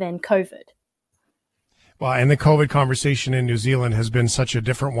other than COVID. Well, and the COVID conversation in New Zealand has been such a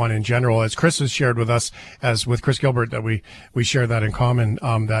different one in general, as Chris has shared with us, as with Chris Gilbert, that we share that in common,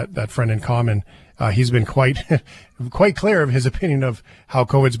 that friend in common. He's been quite clear of his opinion of how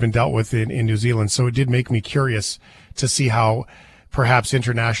COVID's been dealt with in New Zealand. So it did make me curious to see how perhaps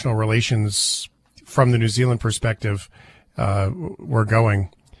international relations from the New Zealand perspective were going.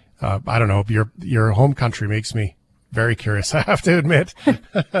 I don't know. Your home country makes me very curious, I have to admit.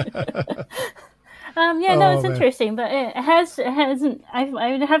 It's interesting, but it hasn't.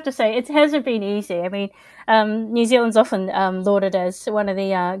 I would have to say it hasn't been easy. I mean, New Zealand's often lauded as one of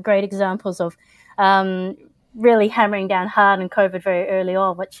the great examples of really hammering down hard on COVID very early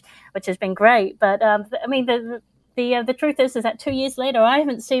on, which has been great. But I mean, the truth is that 2 years later, I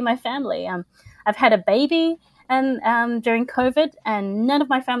haven't seen my family. I've had a baby and during COVID, and none of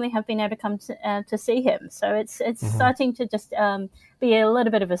my family have been able to come to see him. So it's starting to just be a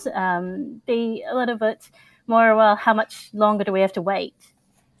little bit more. Well, how much longer do we have to wait?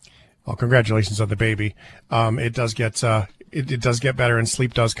 Well, congratulations on the baby. It does get it does get better, and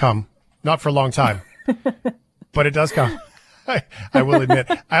sleep does come. Not for a long time, but it does come. I will admit.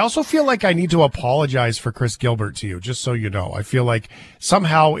 I also feel like I need to apologize for Chris Gilbert to you, just so you know. I feel like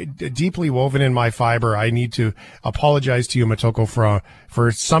somehow deeply woven in my fiber, I need to apologize to you, Motoko,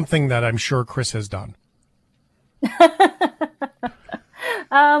 for something that I'm sure Chris has done.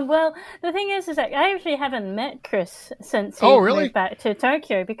 Well, the thing is that I actually haven't met Chris since he moved back to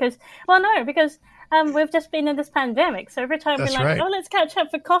Tokyo because we've just been in this pandemic. So every time we're like, let's catch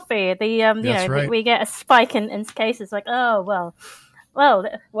up for coffee. We get a spike in cases like, we'll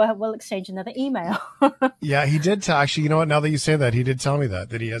exchange another email. Yeah, he did actually. You know what? Now that you say that, he did tell me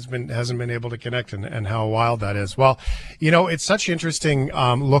that he hasn't been able to connect, and how wild that is. Well, it's such interesting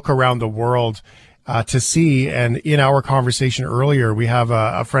look around the world to see. And in our conversation earlier, we have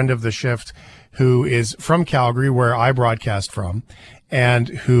a friend of the shift who is from Calgary, where I broadcast from, and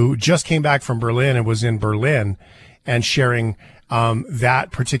who just came back from Berlin and was in Berlin and sharing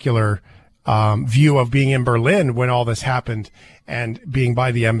that particular view of being in Berlin when all this happened, and being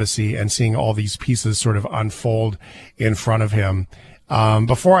by the embassy and seeing all these pieces sort of unfold in front of him.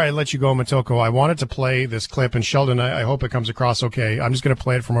 Before I let you go, Motoko, I wanted to play this clip, and Sheldon, I hope it comes across okay. I'm just going to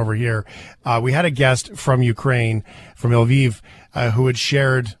play it from over here. We had a guest from Ukraine, from Lviv, who had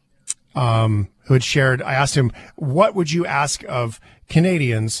shared, I asked him, what would you ask of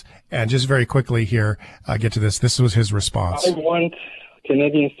Canadians? And just very quickly here, get to this. This was his response. I want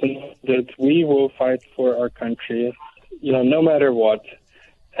Canadians to know that we will fight for our country, no matter what.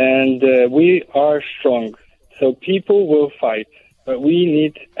 And we are strong. So people will fight. But we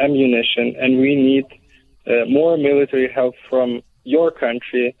need ammunition, and we need more military help from your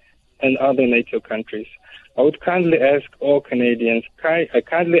country and other NATO countries. I would kindly ask all Canadians, I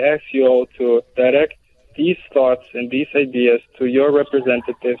kindly ask you all to direct these thoughts and these ideas to your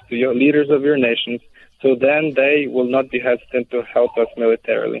representatives, to your leaders of your nations, so then they will not be hesitant to help us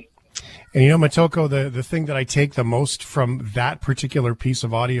militarily. And Motoko, the thing that I take the most from that particular piece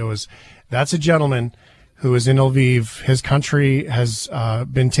of audio is that's a gentleman who is in Lviv. His country has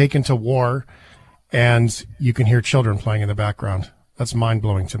been taken to war, and you can hear children playing in the background. That's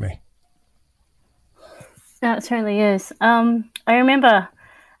mind-blowing to me. That certainly is. I remember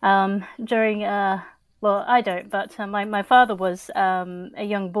during, I don't, but my father was a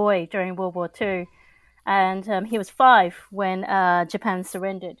young boy during World War II, and he was 5 when Japan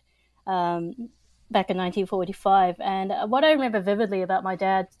surrendered. back in 1945. And what I remember vividly about my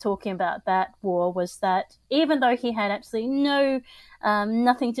dad talking about that war was that even though he had absolutely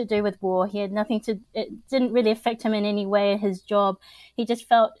nothing to do with war, it didn't really affect him in any way in his job. He just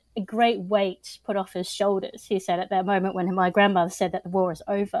felt a great weight put off his shoulders, he said at that moment when my grandmother said that the war is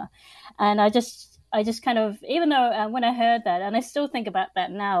over. And I just kind of, even though when I heard that, and I still think about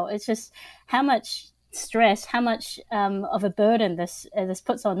that now, it's just how much stress, how much of a burden this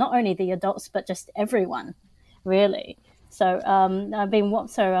puts on not only the adults but just everyone, really. So I'll be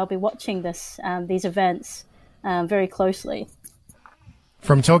watching these events very closely.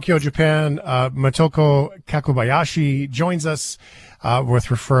 From Tokyo, Japan, Motoko Kakubayashi joins us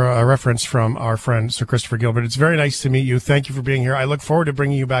with a reference from our friend Sir Christopher Gilbert. It's very nice to meet you. Thank you for being here. I look forward to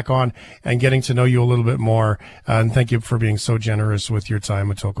bringing you back on and getting to know you a little bit more. And thank you for being so generous with your time,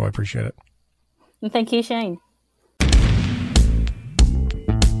 Motoko. I appreciate it. And thank you, Shane.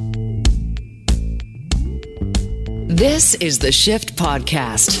 This is the Shift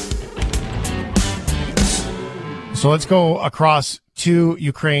Podcast. So let's go across to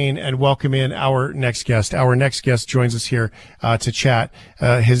Ukraine and welcome in our next guest. Our next guest joins us here to chat.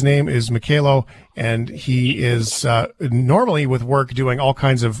 His name is Mikhailo, and he is normally with work doing all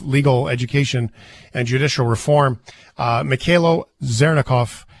kinds of legal education and judicial reform. Mikhailo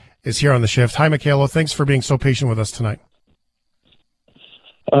Zernikov is here on the Shift. Hi, Mikhailo. Thanks for being so patient with us tonight.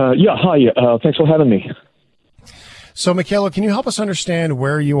 Hi. Thanks for having me. So, Mikhailo, can you help us understand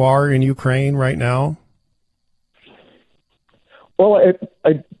where you are in Ukraine right now? Well,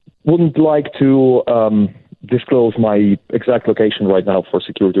 I wouldn't like to disclose my exact location right now for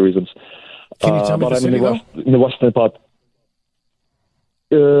security reasons. Can you tell me but the I'm city, in the western part.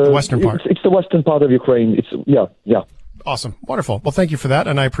 The western part. It's the western part of Ukraine. Yeah. Awesome. Wonderful. Well, thank you for that,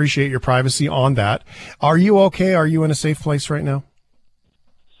 and I appreciate your privacy on that. Are you okay? Are you in a safe place right now?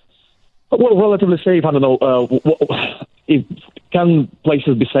 Well, relatively safe. I don't know. Can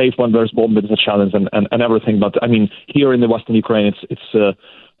places be safe when there's bombing? It's a challenge and everything. But I mean, here in the western Ukraine, it's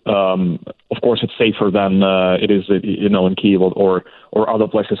of course it's safer than it is, in Kyiv or other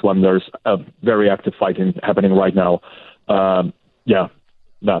places when there's a very active fighting happening right now. That.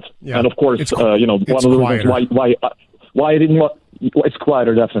 Yeah. And of course, one of the reasons why I didn't want, it's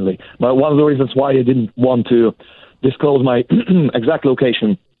quieter, definitely. But one of the reasons why I didn't want to disclose my exact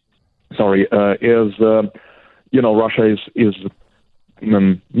location, is, Russia is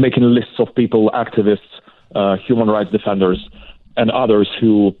making lists of people, activists, human rights defenders, and others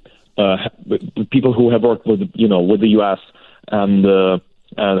people who have worked with the U.S. and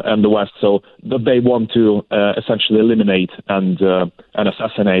the West, so that they want to essentially eliminate and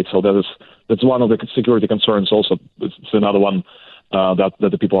assassinate. So that's one of the security concerns. Also, it's another one that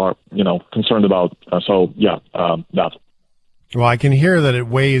the people are concerned about. That. Well, I can hear that it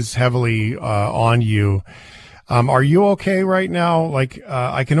weighs heavily on you. Are you okay right now? Like,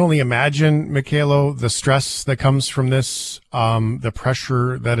 I can only imagine, Mikhailo, the stress that comes from this, the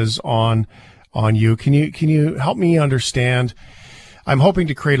pressure that is on you. Can you help me understand? I'm hoping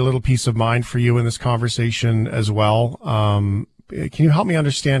to create a little peace of mind for you in this conversation as well. Can you help me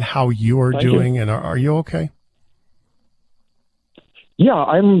understand how you are doing, and are you okay? Yeah,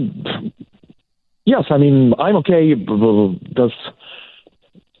 I'm okay.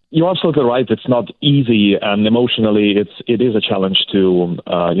 You're absolutely right. It's not easy, and emotionally, it is a challenge to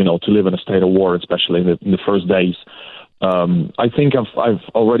live in a state of war, especially in the first days. I think I've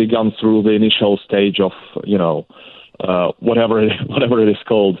already gone through the initial stage of whatever it is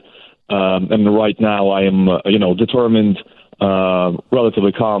called, and right now I am determined,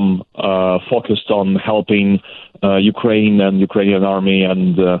 relatively calm, focused on helping Ukraine and Ukrainian army,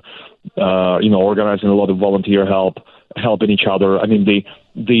 and organizing a lot of volunteer help, helping each other. I mean,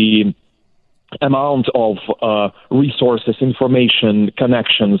 the amount of resources, information,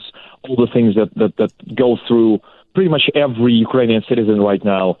 connections, all the things that go through pretty much every Ukrainian citizen right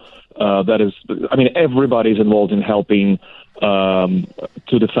now. Everybody's involved in helping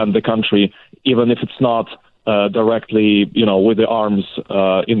to defend the country, even if it's not directly, with the arms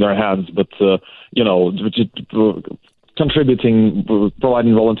in their hands, but contributing,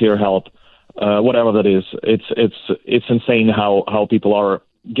 providing volunteer help, whatever that is. It's insane how people are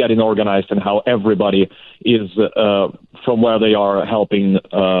getting organized and how everybody is from where they are helping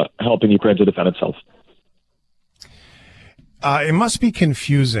Ukraine to defend itself. It must be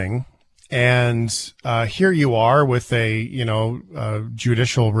confusing, and here you are with a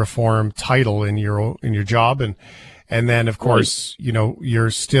judicial reform title in your job, and then of course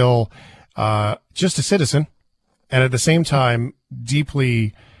you're still just a citizen, and at the same time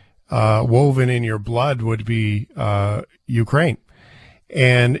deeply woven in your blood would be Ukraine,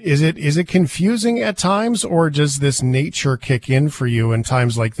 And is it confusing at times, or does this nature kick in for you in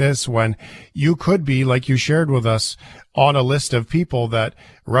times like this when you could be, like you shared with us, on a list of people that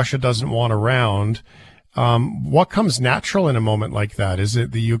Russia doesn't want around? What comes natural in a moment like that? Is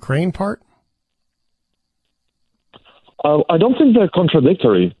it the Ukraine part? I don't think they're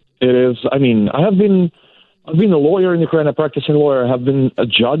contradictory. It is. I mean, I've been a lawyer in Ukraine, a practicing lawyer. I have been a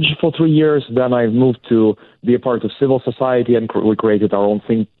judge for 3 years. Then I moved to be a part of civil society, and we created our own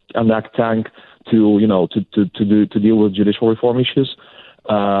think tank to deal with judicial reform issues.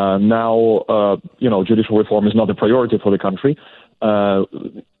 Now, judicial reform is not a priority for the country.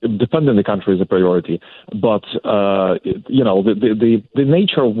 Defending the country is a priority, but the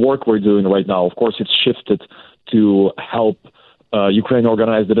nature of work we're doing right now, of course, it's shifted to help Ukraine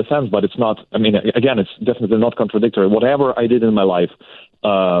organize the defense, but it's not. I mean, again, it's definitely not contradictory. Whatever I did in my life,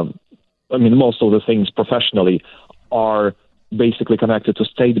 most of the things professionally are basically connected to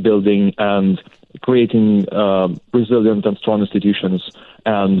state building and creating resilient and strong institutions,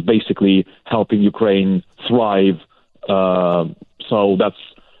 and basically helping Ukraine thrive. So that's,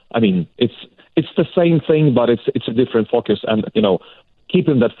 it's the same thing, but it's a different focus, and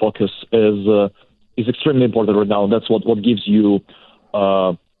keeping that focus is extremely important right now. That's what gives you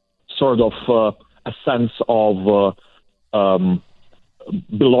sort of a sense of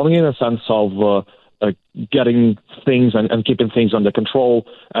belonging, a sense of getting things and keeping things under control,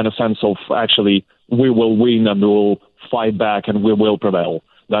 and a sense of actually we will win and we will fight back and we will prevail.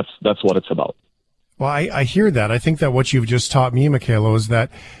 That's what it's about. Well, I hear that. I think that what you've just taught me, Mikhailo, is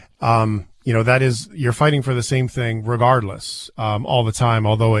that, that is, you're fighting for the same thing regardless, all the time,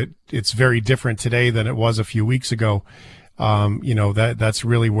 although it's very different today than it was a few weeks ago. That's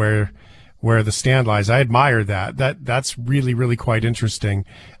really where the stand lies. I admire that. That's really, really quite interesting,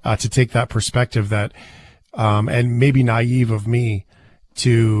 to take that perspective that, and maybe naive of me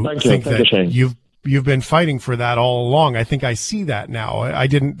to think that you've been fighting for that all along. I think I see that now.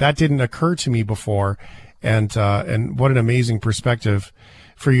 That didn't occur to me before. And what an amazing perspective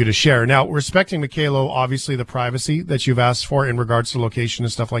for you to share. Now, respecting, Mikhailo, obviously the privacy that you've asked for in regards to location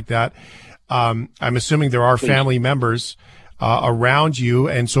and stuff like that. I'm assuming there are family members around you.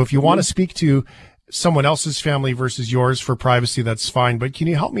 And so if you want to speak to someone else's family versus yours for privacy, that's fine. But can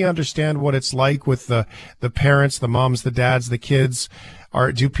you help me understand what it's like with the parents, the moms, the dads, the kids?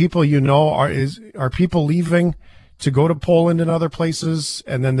 Do people are people leaving to go to Poland and other places,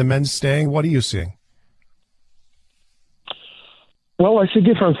 and then the men staying? What are you seeing? Well, I see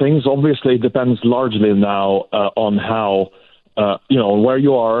different things. Obviously, it depends largely now on how where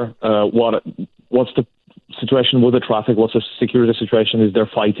you are, what's the situation with the traffic, what's the security situation? Is there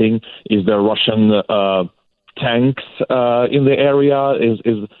fighting? Is there Russian tanks in the area?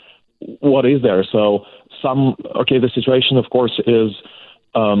 Is what is there? So the situation, of course, is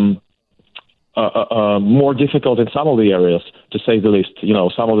more difficult in some of the areas, to say the least.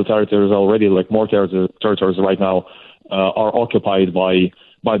 Some of the territories already, like more territories right now, are occupied by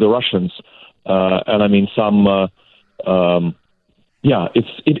the Russians, and I mean some.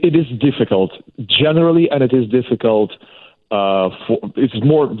 It is difficult generally, and it is difficult. It's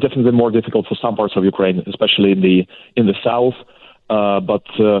definitely more difficult for some parts of Ukraine, especially in the south. But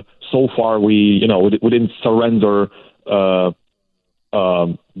so far, we didn't surrender.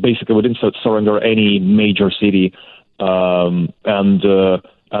 Basically, we didn't surrender any major city, and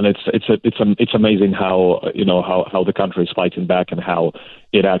it's amazing how the country is fighting back and how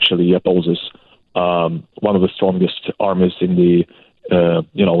it actually opposes one of the strongest armies in the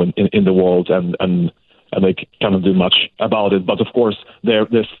in the world, and they cannot do much about it. But of course,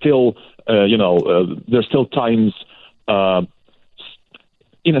 there's still there's still times.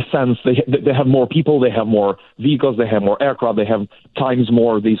 In a sense, they have more people, they have more vehicles, they have more aircraft, they have times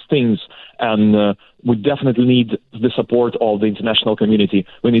more of these things, and we definitely need the support of the international community.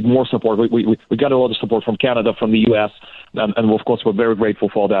 We need more support. We got a lot of support from Canada, from the U.S., and of course we're very grateful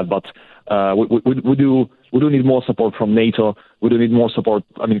for that. But we do need more support from NATO. We do need more support.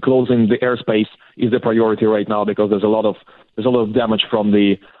 I mean, closing the airspace is the priority right now, because there's a lot of damage from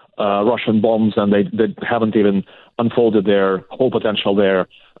the Russian bombs, and they haven't even unfolded their whole potential there.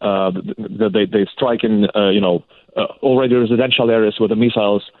 They strike in already residential areas with the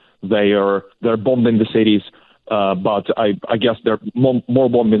missiles. They're bombing the cities, but I guess more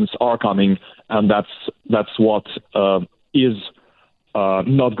bombings are coming, and that's what is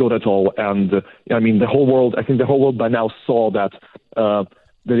not good at all. And I mean, the whole world by now saw that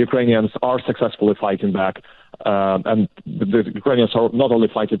the Ukrainians are successfully fighting back. And the Ukrainians are not only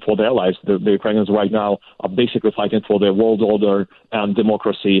fighting for their lives, the Ukrainians right now are basically fighting for their world order and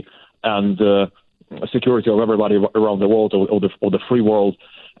democracy. And security of everybody around the world, or the free world,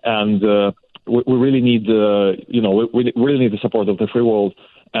 and we really need we really need the support of the free world.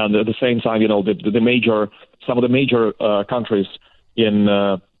 And at the same time, some of the major countries in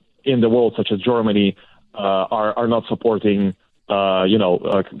the world, such as Germany, are not supporting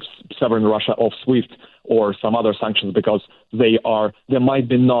severing Russia off SWIFT or some other sanctions because they might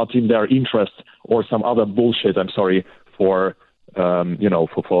be not in their interest, or some other bullshit. I'm sorry for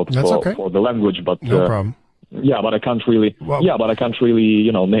for the language, but no problem. Yeah, but I can't really. Name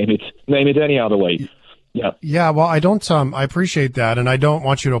it any other way. Yeah. Yeah. Well, I don't. I appreciate that, and I don't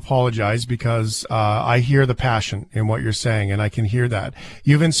want you to apologize because I hear the passion in what you're saying, and I can hear that.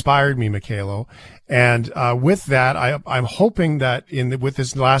 You've inspired me, Mikhailo, and with that, I'm hoping that with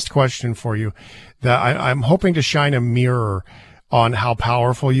this last question for you, that I'm hoping to shine a mirror on how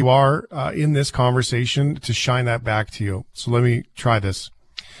powerful you are in this conversation, to shine that back to you. So let me try this.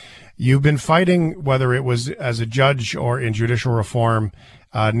 You've been fighting, whether it was as a judge or in judicial reform,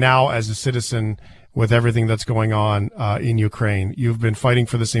 now as a citizen, with everything that's going on in Ukraine. You've been fighting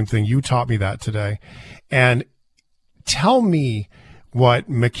for the same thing. You taught me that today. And tell me what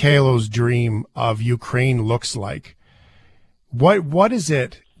Mikhailo's dream of Ukraine looks like. What is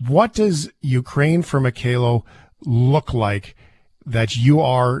it? What does Ukraine for Mikhailo look like that you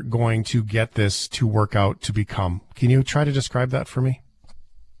are going to get this to work out to become? Can you try to describe that for me?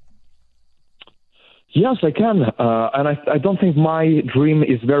 Yes, I can. And I don't think my dream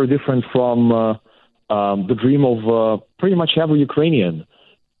is very different from the dream of pretty much every Ukrainian,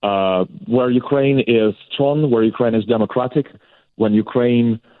 where Ukraine is strong, where Ukraine is democratic, when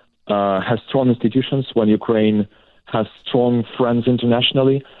Ukraine has strong institutions, when Ukraine has strong friends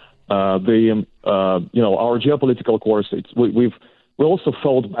internationally. Our geopolitical course, we also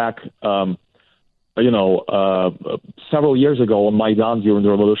fought back, several years ago on Maidan during the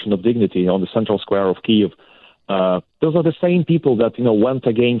Revolution of Dignity on the central square of Kyiv. Those are the same people that went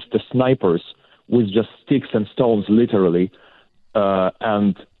against the snipers with just sticks and stones, literally,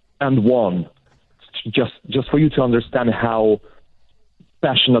 and won. Just for you to understand how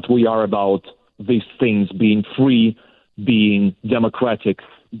passionate we are about these things, being free, being democratic,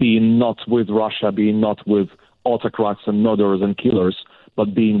 being not with Russia, being not with autocrats and murderers and killers,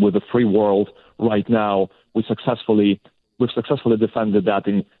 but being with the free world right now. We've successfully defended that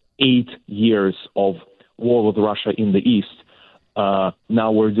in 8 years of war with Russia in the East.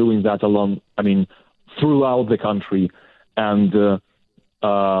 Now we're doing that throughout the country, and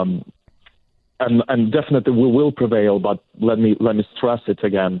definitely we will prevail. But let me stress it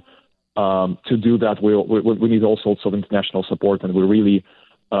again. To do that, we need all sorts of international support, and we really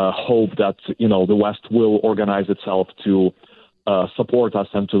hope that the West will organize itself to support us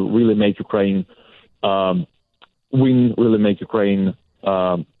and to really make Ukraine win, really make Ukraine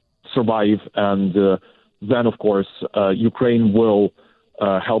survive, and then, of course, Ukraine will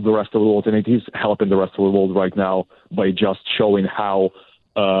help the rest of the world, and it is helping the rest of the world right now by just showing how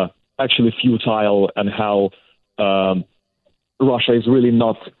actually futile and how Russia is really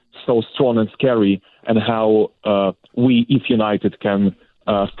not so strong and scary, and how we, if united, can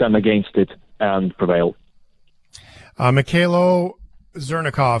stand against it and prevail. Mikhailo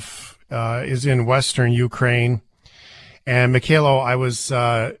Zhirnikov is in Western Ukraine. And Mikhailo,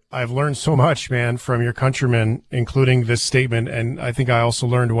 I've learned so much, man, from your countrymen, including this statement. And I think I also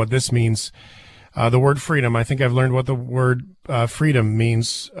learned what this means. The word freedom. I think I've learned what the word freedom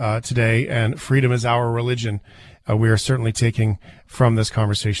means today. And freedom is our religion. We are certainly taking from this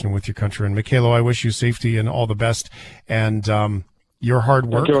conversation with your countrymen. Mikhailo, I wish you safety and all the best. And your hard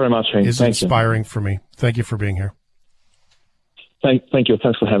work Thank you very much, Shane. is inspiring for me. Thank you for being here. Thank you.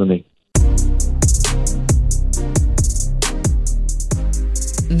 Thanks for having me.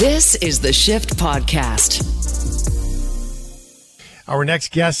 This is the Shift Podcast. Our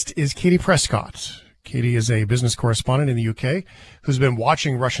next guest is Katie Prescott. Katie is a business correspondent in the UK who's been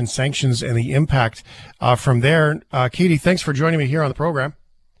watching Russian sanctions and the impact from there. Katie, thanks for joining me here on the program.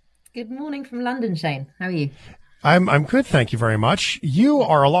 Good morning from London, Shane. How are you? I'm good, thank you very much. You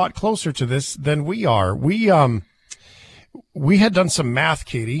are a lot closer to this than we are. We had done some math,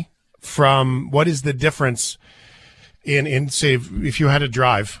 Katie, from what is the difference in say, if you had to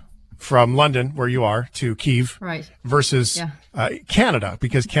drive from London, where you are, to Kyiv, right, versus Canada,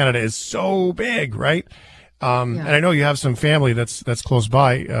 because Canada is so big, right? And I know you have some family that's close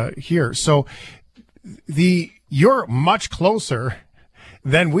by here. So you're much closer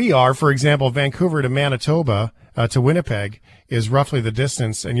than we are. For example, Vancouver to Manitoba to Winnipeg is roughly the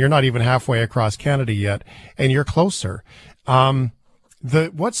distance, and you're not even halfway across Canada yet, and you're closer.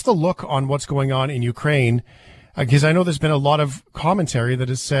 What's the look on what's going on in Ukraine? Because I know there's been a lot of commentary that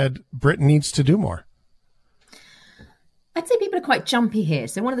has said Britain needs to do more. I'd say people are quite jumpy here.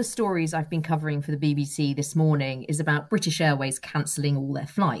 So one of the stories I've been covering for the BBC this morning is about British Airways cancelling all their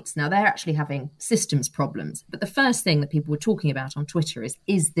flights. Now, they're actually having systems problems. But the first thing that people were talking about on Twitter is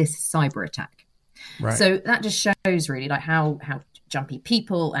this cyber attack? Right. So that just shows really like how jumpy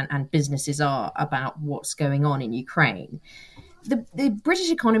people and businesses are about what's going on in Ukraine. The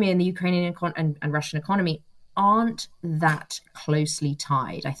British economy and the Ukrainian and Russian economy aren't that closely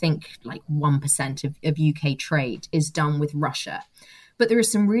tied. I think like 1% of UK trade is done with Russia. But there are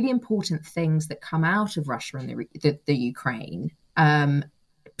some really important things that come out of Russia and the Ukraine,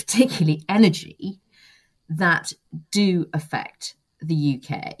 particularly energy, that do affect the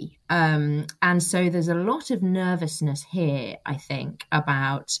UK. And so there's a lot of nervousness here, I think,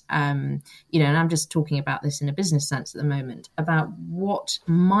 about, and I'm just talking about this in a business sense at the moment, about what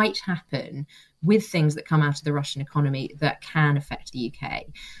might happen with things that come out of the Russian economy that can affect the UK.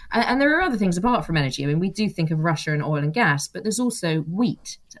 And there are other things apart from energy. I mean, we do think of Russia and oil and gas, but there's also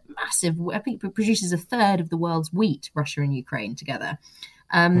wheat. It's massive. I think it produces a third of the world's wheat, Russia and Ukraine together.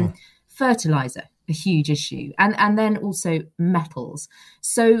 Fertilizer, a huge issue, and then also metals.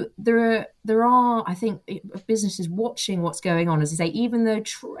 So there are, I think, businesses watching what's going on. As I say, even though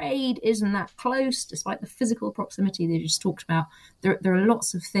trade isn't that close, despite the physical proximity they just talked about, there are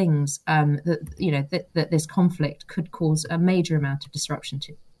lots of things that this conflict could cause a major amount of disruption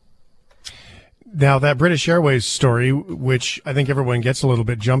to. Now, that British Airways story, which I think everyone gets a little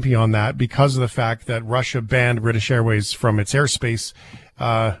bit jumpy on that because of the fact that Russia banned British Airways from its airspace,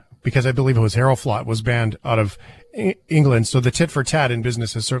 because I believe it was Aeroflot was banned out of England. So the tit for tat in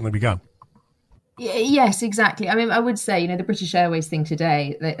business has certainly begun. Yes, exactly. I mean, I would say, the British Airways thing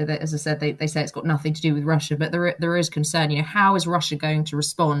today, as I said, they say it's got nothing to do with Russia, but there is concern. How is Russia going to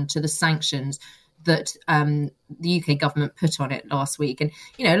respond to the sanctions that the UK government put on it last week? And,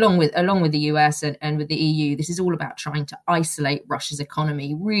 along with the US and with the EU, this is all about trying to isolate Russia's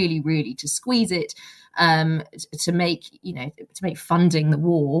economy, really, really to squeeze it, to make funding the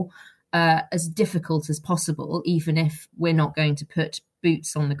war as difficult as possible, even if we're not going to put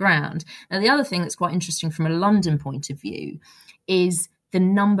boots on the ground. Now, the other thing that's quite interesting from a London point of view is the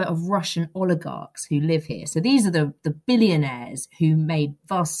number of Russian oligarchs who live here. So these are the billionaires who made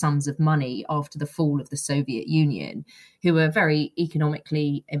vast sums of money after the fall of the Soviet Union, who are very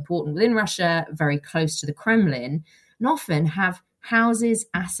economically important within Russia, very close to the Kremlin, and often have houses,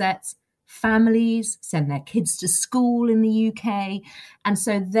 assets, families, send their kids to school in the UK. And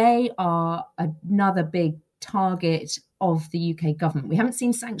so they are another big target of the UK government. We haven't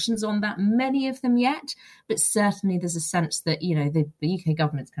seen sanctions on that many of them yet, but certainly there's a sense that, the UK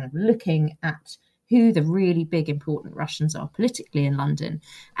government's kind of looking at who the really big important Russians are politically in London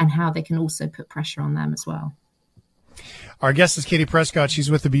and how they can also put pressure on them as well. Our guest is Katie Prescott. She's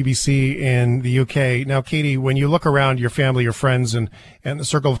with the BBC in the UK. Now, Katie, when you look around your family, your friends, and the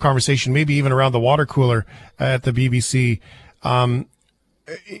circle of conversation, maybe even around the water cooler at the BBC,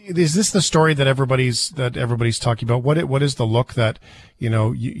 is this the story that everybody's talking about? What is the look that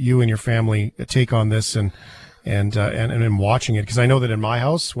you and your family take on this and in watching it? Because I know that in my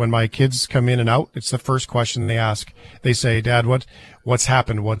house, when my kids come in and out, it's the first question they ask. They say, "Dad, what's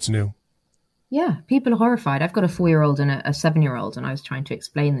happened? What's new?" Yeah, people are horrified. I've got a 4-year-old and a 7-year-old, and I was trying to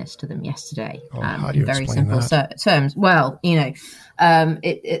explain this to them yesterday in very simple terms. Well,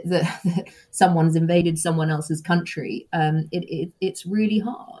 someone's invaded someone else's country. It's really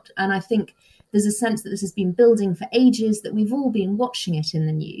hard. And I think there's a sense that this has been building for ages, that we've all been watching it in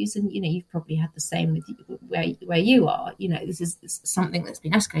the news. And, you've probably had the same with where you are. This is something that's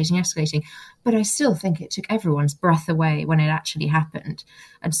been escalating. But I still think it took everyone's breath away when it actually happened.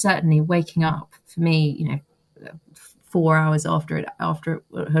 And certainly waking up for me, 4 hours after it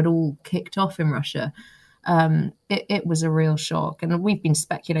had all kicked off in Russia, it was a real shock. And we've been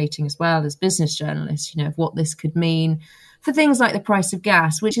speculating as well as business journalists, of what this could mean for things like the price of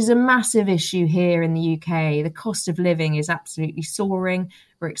gas, which is a massive issue here in the UK. The cost of living is absolutely soaring.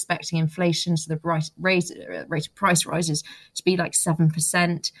 We're expecting inflation, so the rate of price rises to be like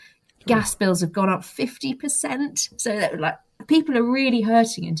 7%. Gas bills have gone up 50%. So that, people are really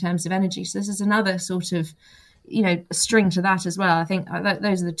hurting in terms of energy. So this is another sort of, a string to that as well. I think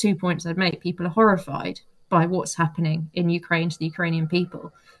those are the 2 points I'd make. People are horrified by what's happening in Ukraine to the Ukrainian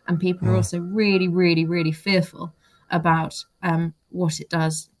people. And people are also really, really, really fearful about what it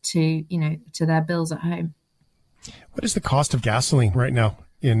does to their bills at home. What is the cost of gasoline right now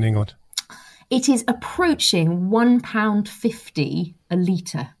in England? It is approaching £1.50 a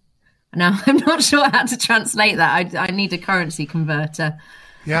litre. Now, I'm not sure how to translate that. I need a currency converter.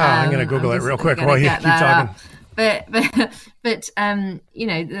 Yeah, I'm going to Google it real quick while you keep talking. But you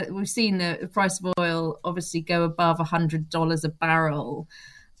know, we've seen the price of oil obviously go above $100 a barrel,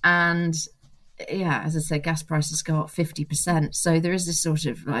 and yeah, as I said, gas prices go up 50%. So there is this sort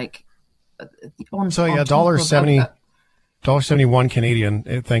of like $1.71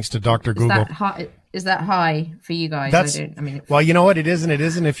 Canadian, thanks to Dr. Google. Is that high for you guys? Well, you know what? It is and it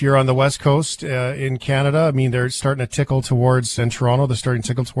isn't. If you're on the West Coast in Canada, I mean, they're starting to tickle towards, in Toronto, they're starting to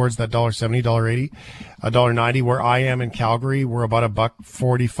tickle towards that $1.70, $1.80, $1.90. Where I am in Calgary, we're about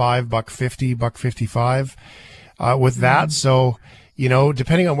 $1.45, $1.50, $1.55 with that. So, you know,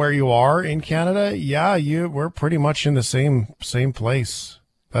 depending on where you are in Canada, yeah, we're pretty much in the same place.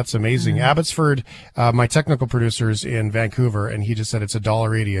 That's amazing. Abbotsford, my technical producer's in Vancouver, and he just said it's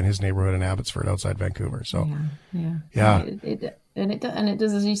 $1.80 in his neighborhood in Abbotsford outside Vancouver. So, yeah. It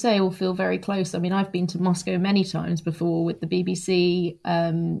does, as you say, all feel very close. I mean, I've been to Moscow many times before with the BBC.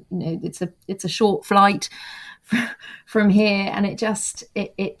 You know, it's a short flight from here, and it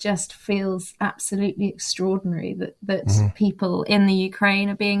just feels absolutely extraordinary that people in the Ukraine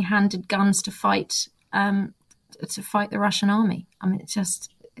are being handed guns to fight the Russian army. I mean, it's just.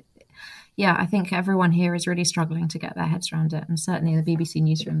 Yeah, I think everyone here is really struggling to get their heads around it. And certainly the BBC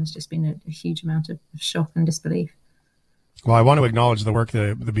newsroom has just been a huge amount of shock and disbelief. Well, I want to acknowledge the work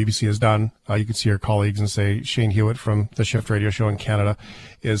that the BBC has done. You can see our colleagues and say Shane Hewitt from the Shift Radio Show in Canada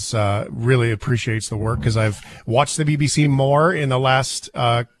is really appreciates the work, because I've watched the BBC more in the last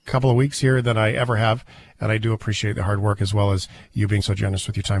couple of weeks here than I ever have. And I do appreciate the hard work, as well as you being so generous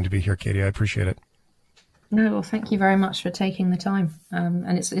with your time to be here, Katie. I appreciate it. No, well, thank you very much for taking the time.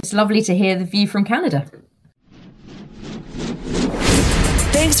 And it's lovely to hear the view from Canada.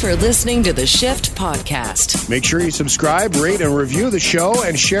 Thanks for listening to the Shift Podcast. Make sure you subscribe, rate, and review the show,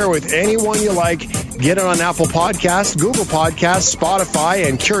 and share with anyone you like. Get it on Apple Podcasts, Google Podcasts, Spotify,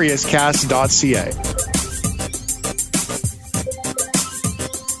 and CuriousCast.ca.